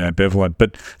they're a bit ambivalent.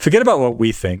 But forget about what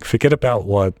we think. Forget about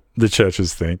what the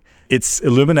churches think. It's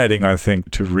illuminating, I think,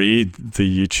 to read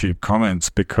the YouTube comments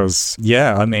because,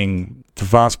 the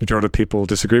vast majority of people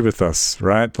disagree with us,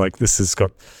 right? Like this has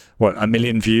got, 1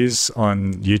 million views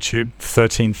on YouTube,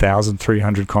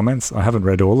 13,300 comments. I haven't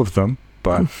read all of them,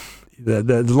 but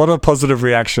there's a lot of positive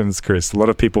reactions, Chris. A lot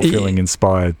of people feeling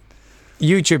inspired.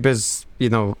 YouTube is,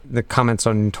 the comments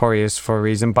are notorious for a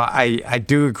reason, but I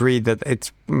do agree that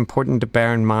it's important to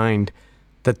bear in mind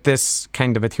that this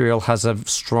kind of material has a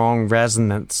strong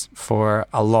resonance for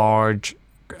a large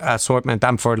assortment,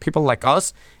 and for people like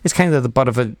us, it's kind of the butt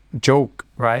of a joke,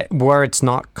 right? Where it's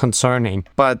not concerning,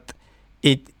 but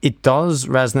it does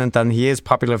resonate, and he is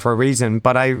popular for a reason.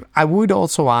 But I would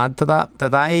also add to that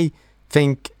I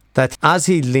think that as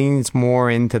he leans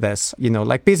more into this,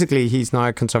 basically he's now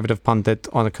a conservative pundit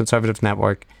on a conservative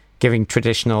network giving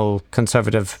traditional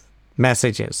conservative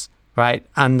messages, right?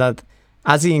 And that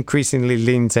as he increasingly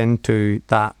leans into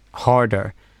that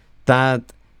harder, that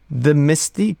the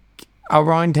mystique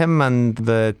around him and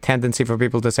the tendency for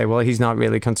people to say, well, he's not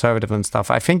really conservative and stuff,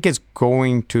 I think is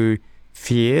going to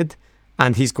fade,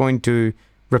 and he's going to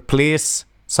replace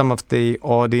some of the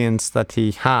audience that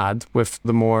he had with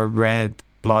the more red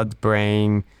blood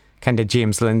brain, kind of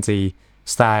James Lindsay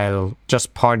style,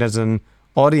 just partisan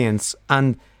audience.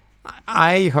 And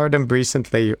I heard him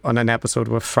recently on an episode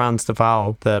with Frans de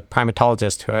Waal, the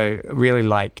primatologist, who I really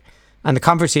like. And the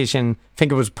conversation, I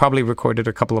think it was probably recorded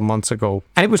a couple of months ago,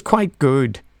 and it was quite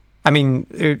good. I mean,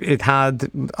 it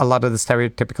had a lot of the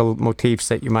stereotypical motifs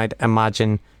that you might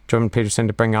imagine Jordan Peterson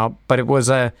to bring up, but it was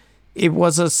a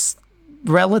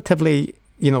relatively,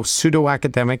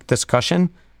 pseudo-academic discussion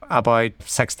about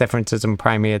sex differences in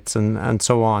primates and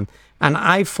so on. And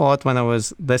I thought when I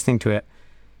was listening to it,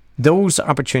 those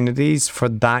opportunities for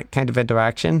that kind of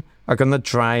interaction are going to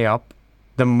dry up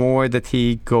the more that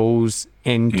he goes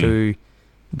into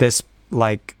this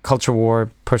culture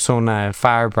war persona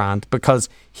firebrand, because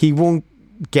he won't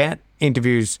get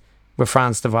interviews with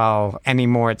Frans de Waal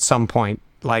anymore at some point.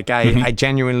 I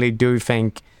genuinely do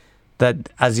think that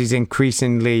as he's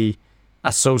increasingly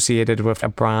associated with a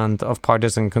brand of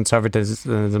partisan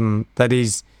conservatism, that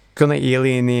he's going to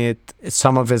alienate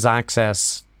some of his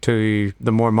access to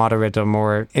the more moderate or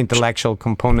more intellectual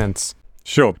components.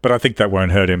 Sure, but I think that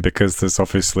won't hurt him because there's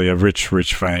obviously a rich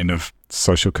vein of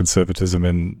social conservatism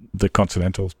in the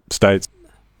continental states.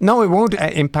 No, it won't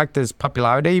impact his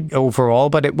popularity overall,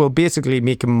 but it will basically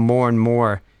make him more and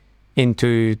more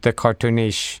into the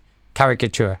cartoonish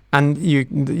caricature. And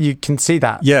you can see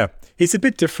that. Yeah. He's a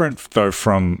bit different, though,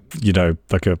 from,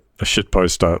 like a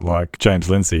shitposter like James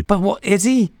Lindsay. But what is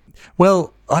he?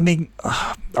 Well, I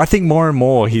think more and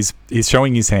more he's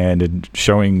showing his hand and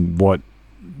showing what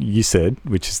you said,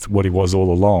 which is what he was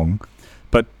all along.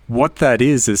 But what that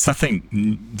is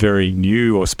something very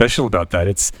new or special about that.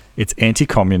 It's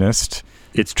anti-communist,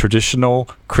 it's traditional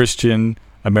Christian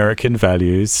American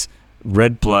values,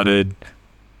 red-blooded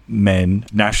men,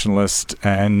 nationalist,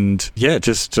 and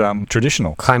just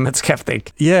traditional. Climate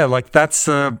skeptic. Yeah,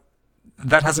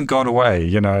 that hasn't gone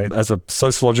away, as a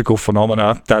sociological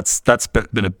phenomena. That's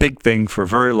been a big thing for a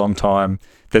very long time.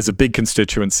 There's a big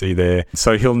constituency there.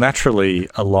 So he'll naturally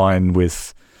align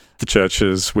with the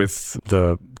churches, with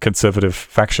the conservative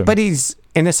faction. But he's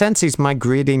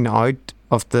migrating out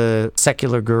of the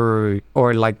secular guru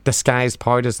or disguised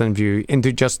partisan view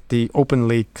into just the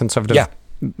openly conservative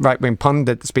right-wing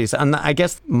pundit space. And I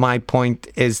guess my point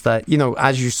is that,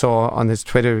 as you saw on his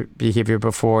Twitter behavior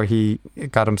before he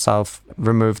got himself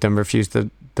removed and refused to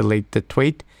delete the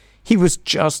tweet, he was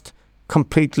just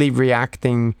completely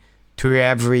reacting to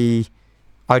every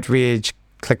outrage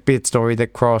clickbait story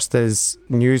that crossed his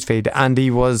newsfeed. And he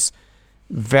was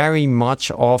very much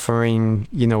offering,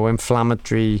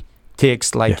 inflammatory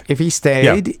takes. Like, if he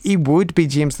stayed, he would be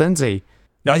James Lindsay.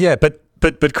 Oh, yeah, but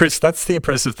Chris, that's the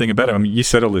impressive thing about him. I mean, you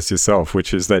said all this yourself,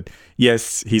 which is that,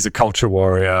 yes, he's a culture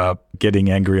warrior, getting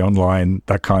angry online,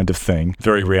 that kind of thing,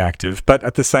 very reactive. But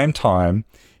at the same time,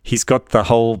 he's got the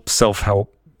whole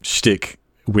self-help shtick,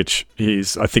 which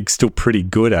he's, I think, still pretty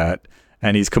good at.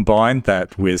 And he's combined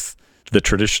that with the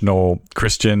traditional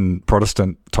Christian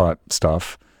Protestant type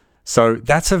stuff. So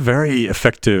that's a very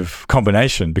effective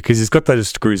combination because he's got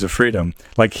those degrees of freedom.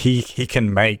 Like he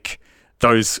can make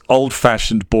those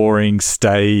old-fashioned, boring,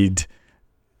 staid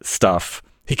stuff,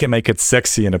 he can make it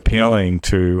sexy and appealing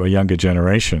to a younger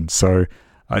generation. So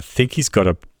I think he's got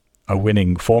a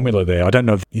winning formula there. I don't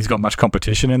know if he's got much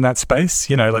competition in that space.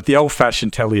 Like the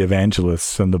old-fashioned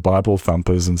televangelists and the Bible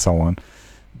thumpers and so on,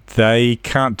 they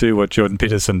can't do what Jordan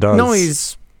Peterson does. No,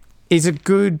 he's a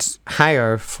good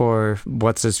hire for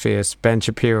what's-his-face, Ben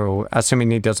Shapiro,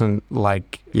 assuming he doesn't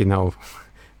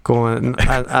going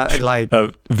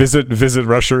visit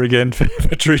Russia again for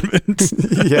treatment.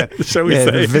 Yeah, shall we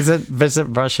say? Visit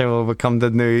Russia will become the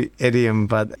new idiom.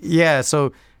 But yeah,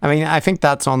 so I mean, I think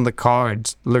that's on the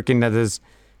cards. Looking at his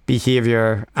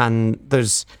behavior, and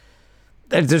there's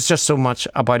just so much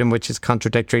about him which is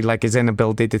contradictory, like his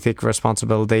inability to take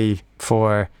responsibility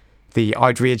for the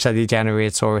outrage that he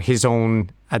generates or his own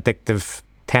addictive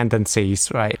tendencies.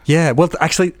 Right? Yeah. Well,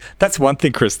 actually, that's one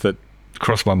thing, Chris, that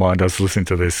crossed my mind. I was listening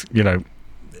to this,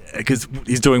 because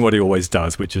he's doing what he always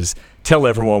does, which is tell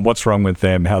everyone what's wrong with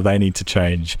them, how they need to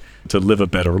change to live a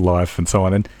better life and so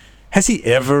on. And has he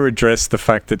ever addressed the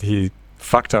fact that he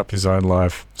fucked up his own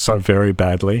life so very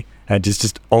badly and is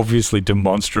just obviously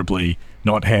demonstrably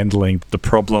not handling the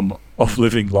problem of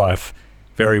living life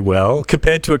very well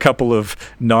compared to a couple of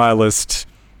nihilist,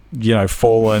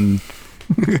 fallen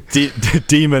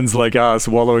demons like us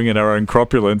wallowing in our own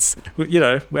cropulence?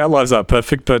 Our lives aren't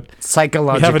perfect, but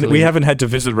psychologically we haven't had to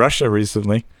visit Russia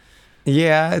recently.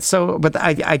 Yeah, so but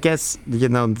I guess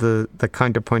the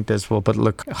counterpoint is, well, but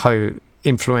look how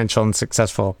influential and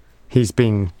successful he's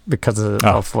been because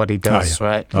of what he does,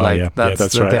 right?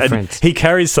 That's the right. difference. And he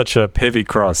carries such a heavy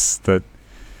cross that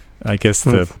I guess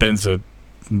the benzos,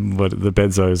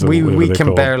 we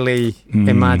can barely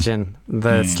imagine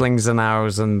the slings and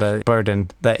arrows and the burden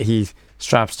that he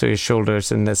straps to his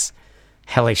shoulders in this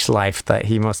hellish life that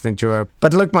he must endure.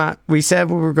 But look, Matt, we said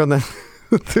we were going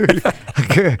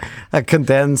to a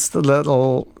condensed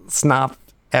little snap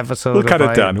episode. We'll cut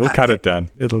it down.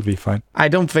 It'll be fine. I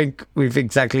don't think we've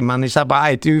exactly managed that, but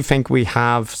I do think we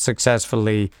have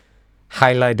successfully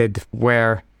highlighted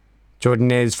where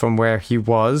Jordan is from where he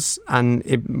was, and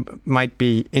it might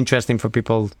be interesting for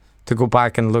people to go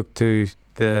back and look to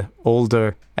the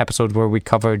older episode where we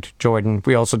covered Jordan.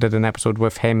 We also did an episode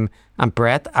with him and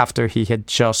Brett after he had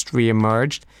just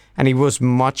re-emerged, and he was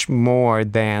much more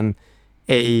than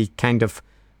a kind of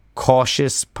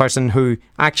cautious person who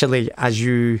actually, as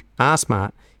you asked,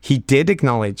 Matt, he did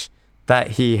acknowledge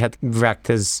that he had wrecked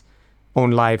his own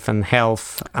life and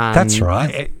health. And that's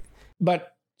right. But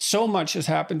so much has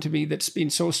happened to me that's been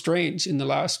so strange in the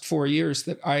last 4 years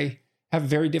that I have a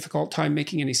very difficult time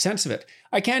making any sense of it.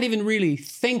 I can't even really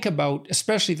think about,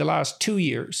 especially the last 2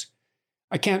 years,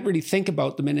 I can't really think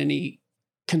about them in any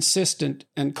consistent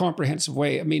and comprehensive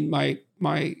way. I mean,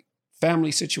 my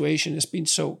family situation has been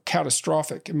so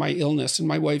catastrophic, and my illness and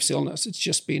my wife's illness, it's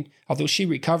just been, although she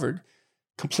recovered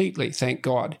completely, thank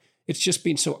God, it's just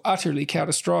been so utterly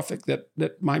catastrophic that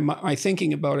my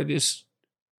thinking about it is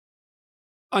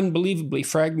unbelievably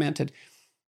fragmented.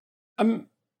 I'm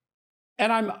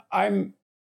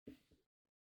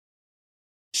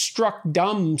struck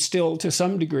dumb still to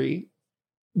some degree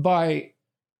by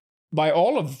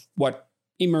all of what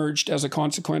emerged as a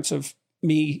consequence of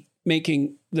me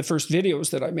making the first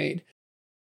videos that I made.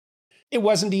 It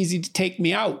wasn't easy to take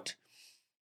me out,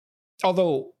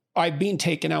 although I've been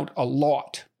taken out a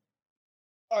lot,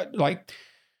 like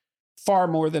far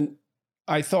more than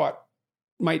I thought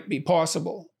might be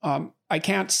possible. I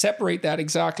can't separate that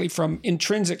exactly from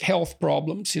intrinsic health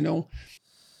problems,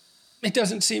 It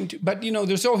doesn't seem to, but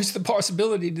there's always the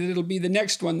possibility that it'll be the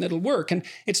next one that'll work. And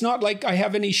it's not like I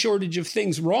have any shortage of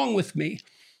things wrong with me.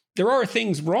 There are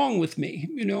things wrong with me,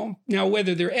 Now,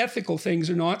 whether they're ethical things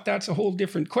or not, that's a whole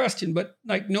different question. But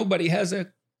like nobody has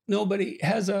a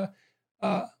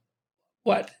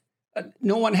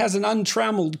No one has an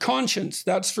untrammeled conscience,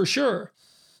 that's for sure.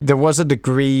 There was a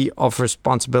degree of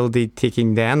responsibility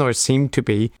taking then, or seemed to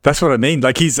be. That's what I mean.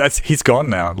 Like he's gone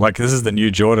now. Like this is the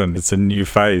new Jordan. It's a new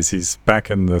phase. He's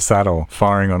back in the saddle,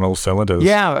 firing on all cylinders.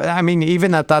 Yeah, I mean,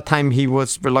 even at that time, he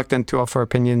was reluctant to offer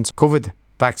opinions. COVID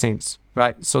vaccines,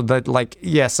 right? So that, like,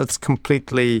 yes, it's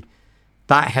completely,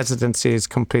 that hesitancy is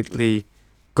completely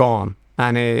gone.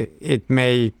 And it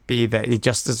may be that he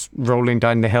just is rolling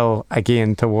down the hill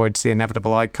again towards the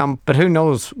inevitable outcome. But who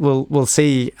knows? We'll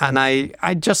see. And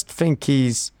I just think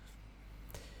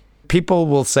people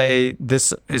will say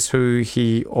this is who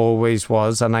he always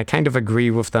was. And I kind of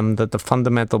agree with them that the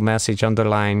fundamental message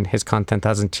underlying his content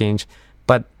hasn't changed.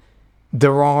 But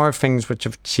there are things which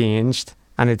have changed,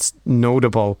 and it's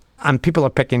notable. And people are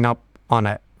picking up on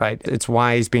it, right? It's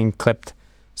why he's being clipped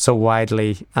so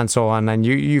widely and so on. And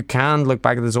you can look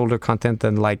back at his older content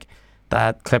and like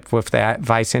that clip with the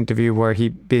Vice interview where he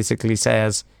basically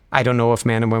says, I don't know if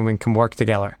men and women can work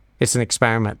together. It's an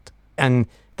experiment. And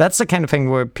that's the kind of thing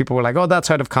where people were like, oh, that's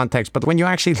out of context. But when you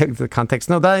actually look at the context,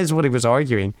 no, that is what he was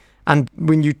arguing. And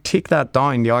when you take that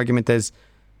down, the argument is,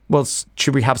 well,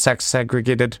 should we have sex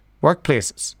segregated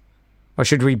workplaces? Or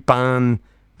should we ban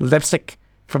lipstick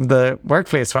from the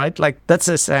workplace, right? Like that's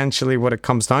essentially what it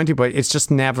comes down to, but it's just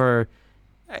never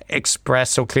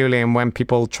expressed so clearly. And when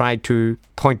people try to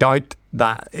point out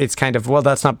that, it's kind of, well,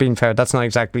 that's not being fair. That's not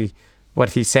exactly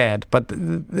what he said. But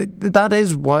that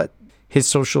is what his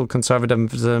social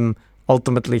conservatism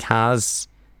ultimately has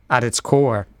at its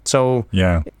core. So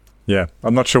yeah.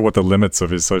 I'm not sure what the limits of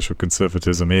his social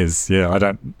conservatism is.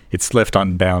 Yeah, it's left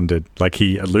unbounded. Like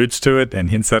he alludes to it and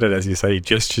hints at it, as you say, he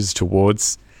gestures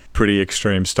towards pretty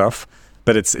extreme stuff,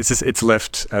 but it's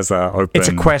left as a open. It's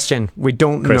a question. We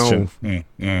don't know.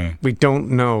 Yeah. We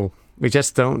don't know. We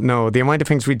just don't know. The amount of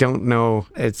things we don't know,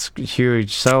 it's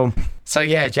huge. So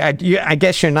yeah, I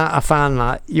guess you're not a fan,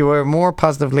 Matt. You were more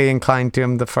positively inclined to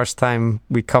him the first time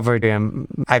we covered him.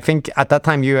 I think at that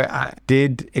time you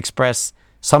did express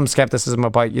some skepticism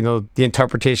about, the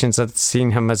interpretations that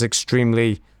seen him as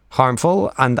extremely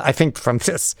harmful. And I think from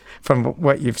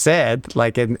what you've said,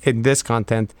 like in this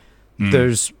content,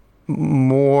 there's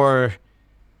more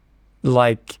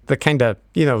like the kind of,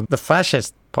 the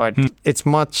fascist part. It's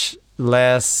much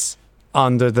less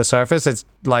under the surface. It's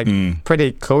like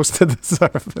pretty close to the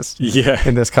surface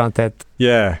in this content.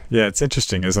 Yeah, it's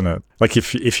interesting, isn't it? Like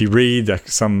if you read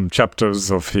some chapters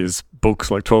of his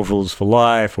books like 12 Rules for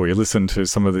Life, or you listen to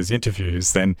some of these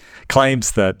interviews, then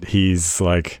claims that he's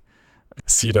like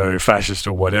pseudo-fascist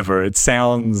or whatever, it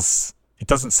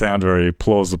doesn't sound very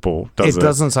plausible, does it? It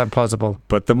doesn't sound plausible.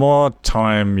 But the more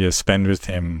time you spend with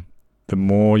him, the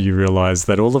more you realize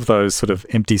that all of those sort of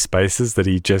empty spaces that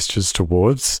he gestures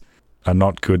towards are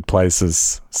not good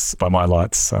places by my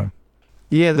lights. So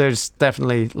yeah, there's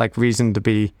definitely like reason to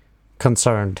be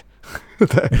concerned.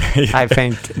 I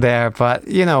think there, but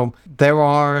there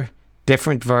are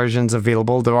different versions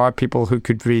available. There are people who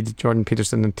could read Jordan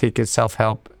Peterson and take his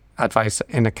self-help advice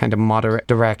in a kind of moderate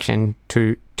direction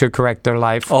to correct their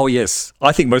life. Oh yes,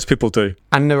 I think most people do.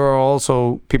 And there are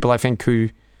also people, I think, who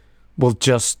will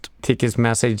just take his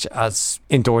message as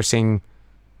endorsing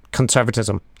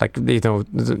conservatism, like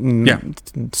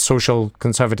social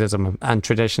conservatism and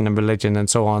tradition and religion and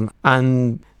so on,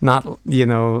 and not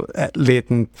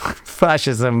latent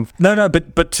fascism. No,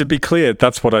 but to be clear,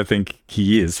 that's what I think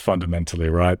he is fundamentally,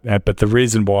 right? But the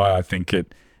reason why I think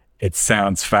it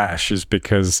sounds fash is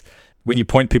because when you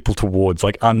point people towards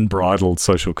like unbridled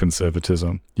social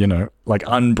conservatism, like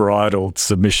unbridled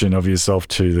submission of yourself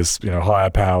to this, higher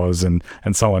powers and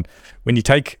so on, when you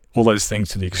take all those things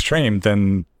to the extreme,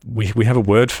 then we have a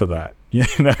word for that,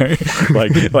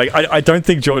 like I don't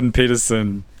think Jordan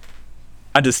Peterson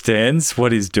understands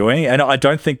what he's doing, and I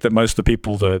don't think that most of the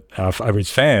people that are his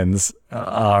fans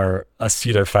are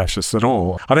pseudo-fascists at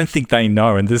all. I don't think they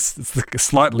know, and this is the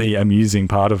slightly amusing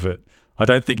part of it. I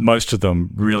don't think most of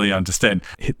them really understand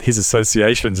his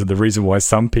associations and the reason why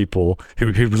some people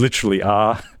who literally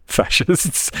are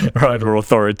fascists, right, or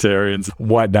authoritarians,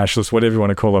 white nationalists, whatever you want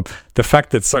to call them, the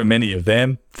fact that so many of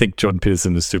them think Jordan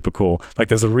Peterson is super cool, like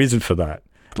there's a reason for that.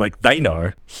 Like they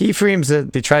know. He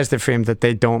tries to frame that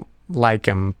they don't like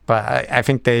him, but I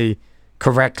think they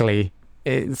correctly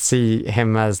see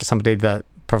him as somebody that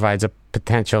provides a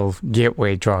potential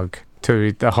gateway drug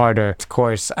to the harder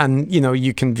course. And,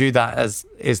 you can view that as,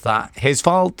 is that his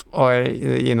fault? Or,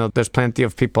 there's plenty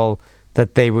of people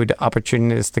that they would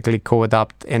opportunistically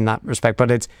co-adopt in that respect.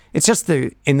 But it's just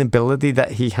the inability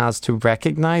that he has to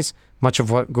recognize much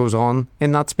of what goes on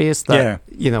in that space that,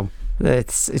 it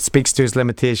speaks to his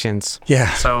limitations.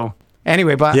 Yeah. So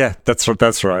Anyway, but Yeah,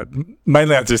 that's right.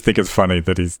 Mainly, I just think it's funny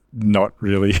that he's not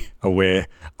really aware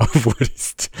of what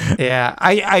he's. yeah,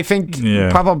 I think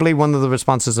Yeah. probably one of the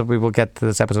responses that we will get to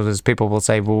this episode is people will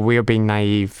say, well, we're being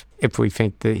naive if we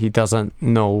think that he doesn't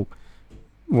know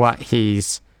what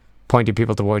he's pointing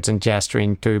people towards and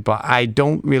gesturing to. But I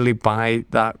don't really buy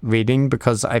that reading,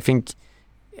 because I think,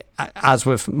 as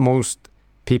with most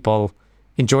people,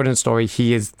 in Jordan's story,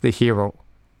 he is the hero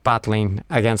battling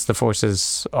against the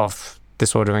forces of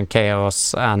disorder and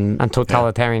chaos and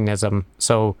totalitarianism.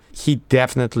 So he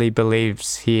definitely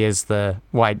believes he is the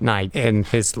White Knight in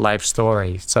his life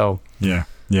story. So Yeah.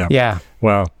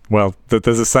 Well,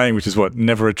 there's a saying which is what,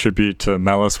 never attribute to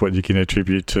malice what you can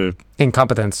attribute to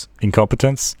incompetence.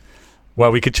 incompetence. Well,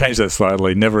 we could change that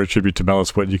slightly. Never attribute to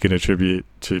malice what you can attribute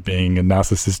to being a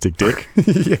narcissistic dick.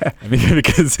 Yeah. I mean,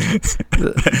 because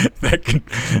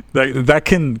that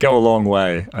can go a long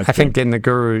way. I think in the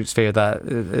guru sphere, that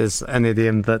is an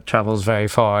idiom that travels very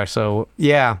far. So,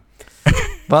 yeah.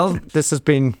 Well, this has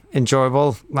been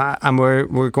enjoyable. And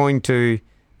we're going to,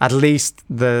 at least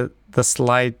the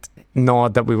slight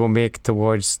nod that we will make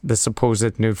towards the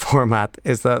supposed new format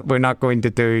is that we're not going to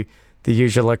do the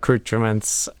usual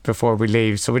accoutrements before we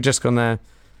leave. So we're just going to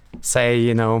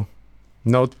say,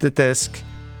 note the disc.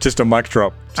 Just a mic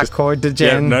drop. Accord the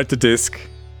Yeah, gin. note the disc.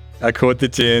 Accord the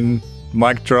gin.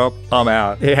 Mic drop. I'm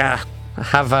out. Yeah.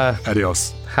 Have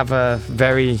Adios. a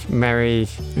very merry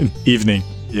Evening.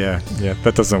 Yeah.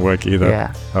 That doesn't work either.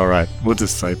 Yeah. All right. We'll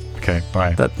just say, okay,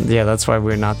 bye. That's why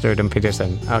we're not Jordan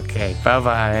Peterson. Okay.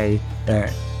 Bye-bye.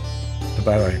 Yeah.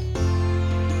 Bye-bye.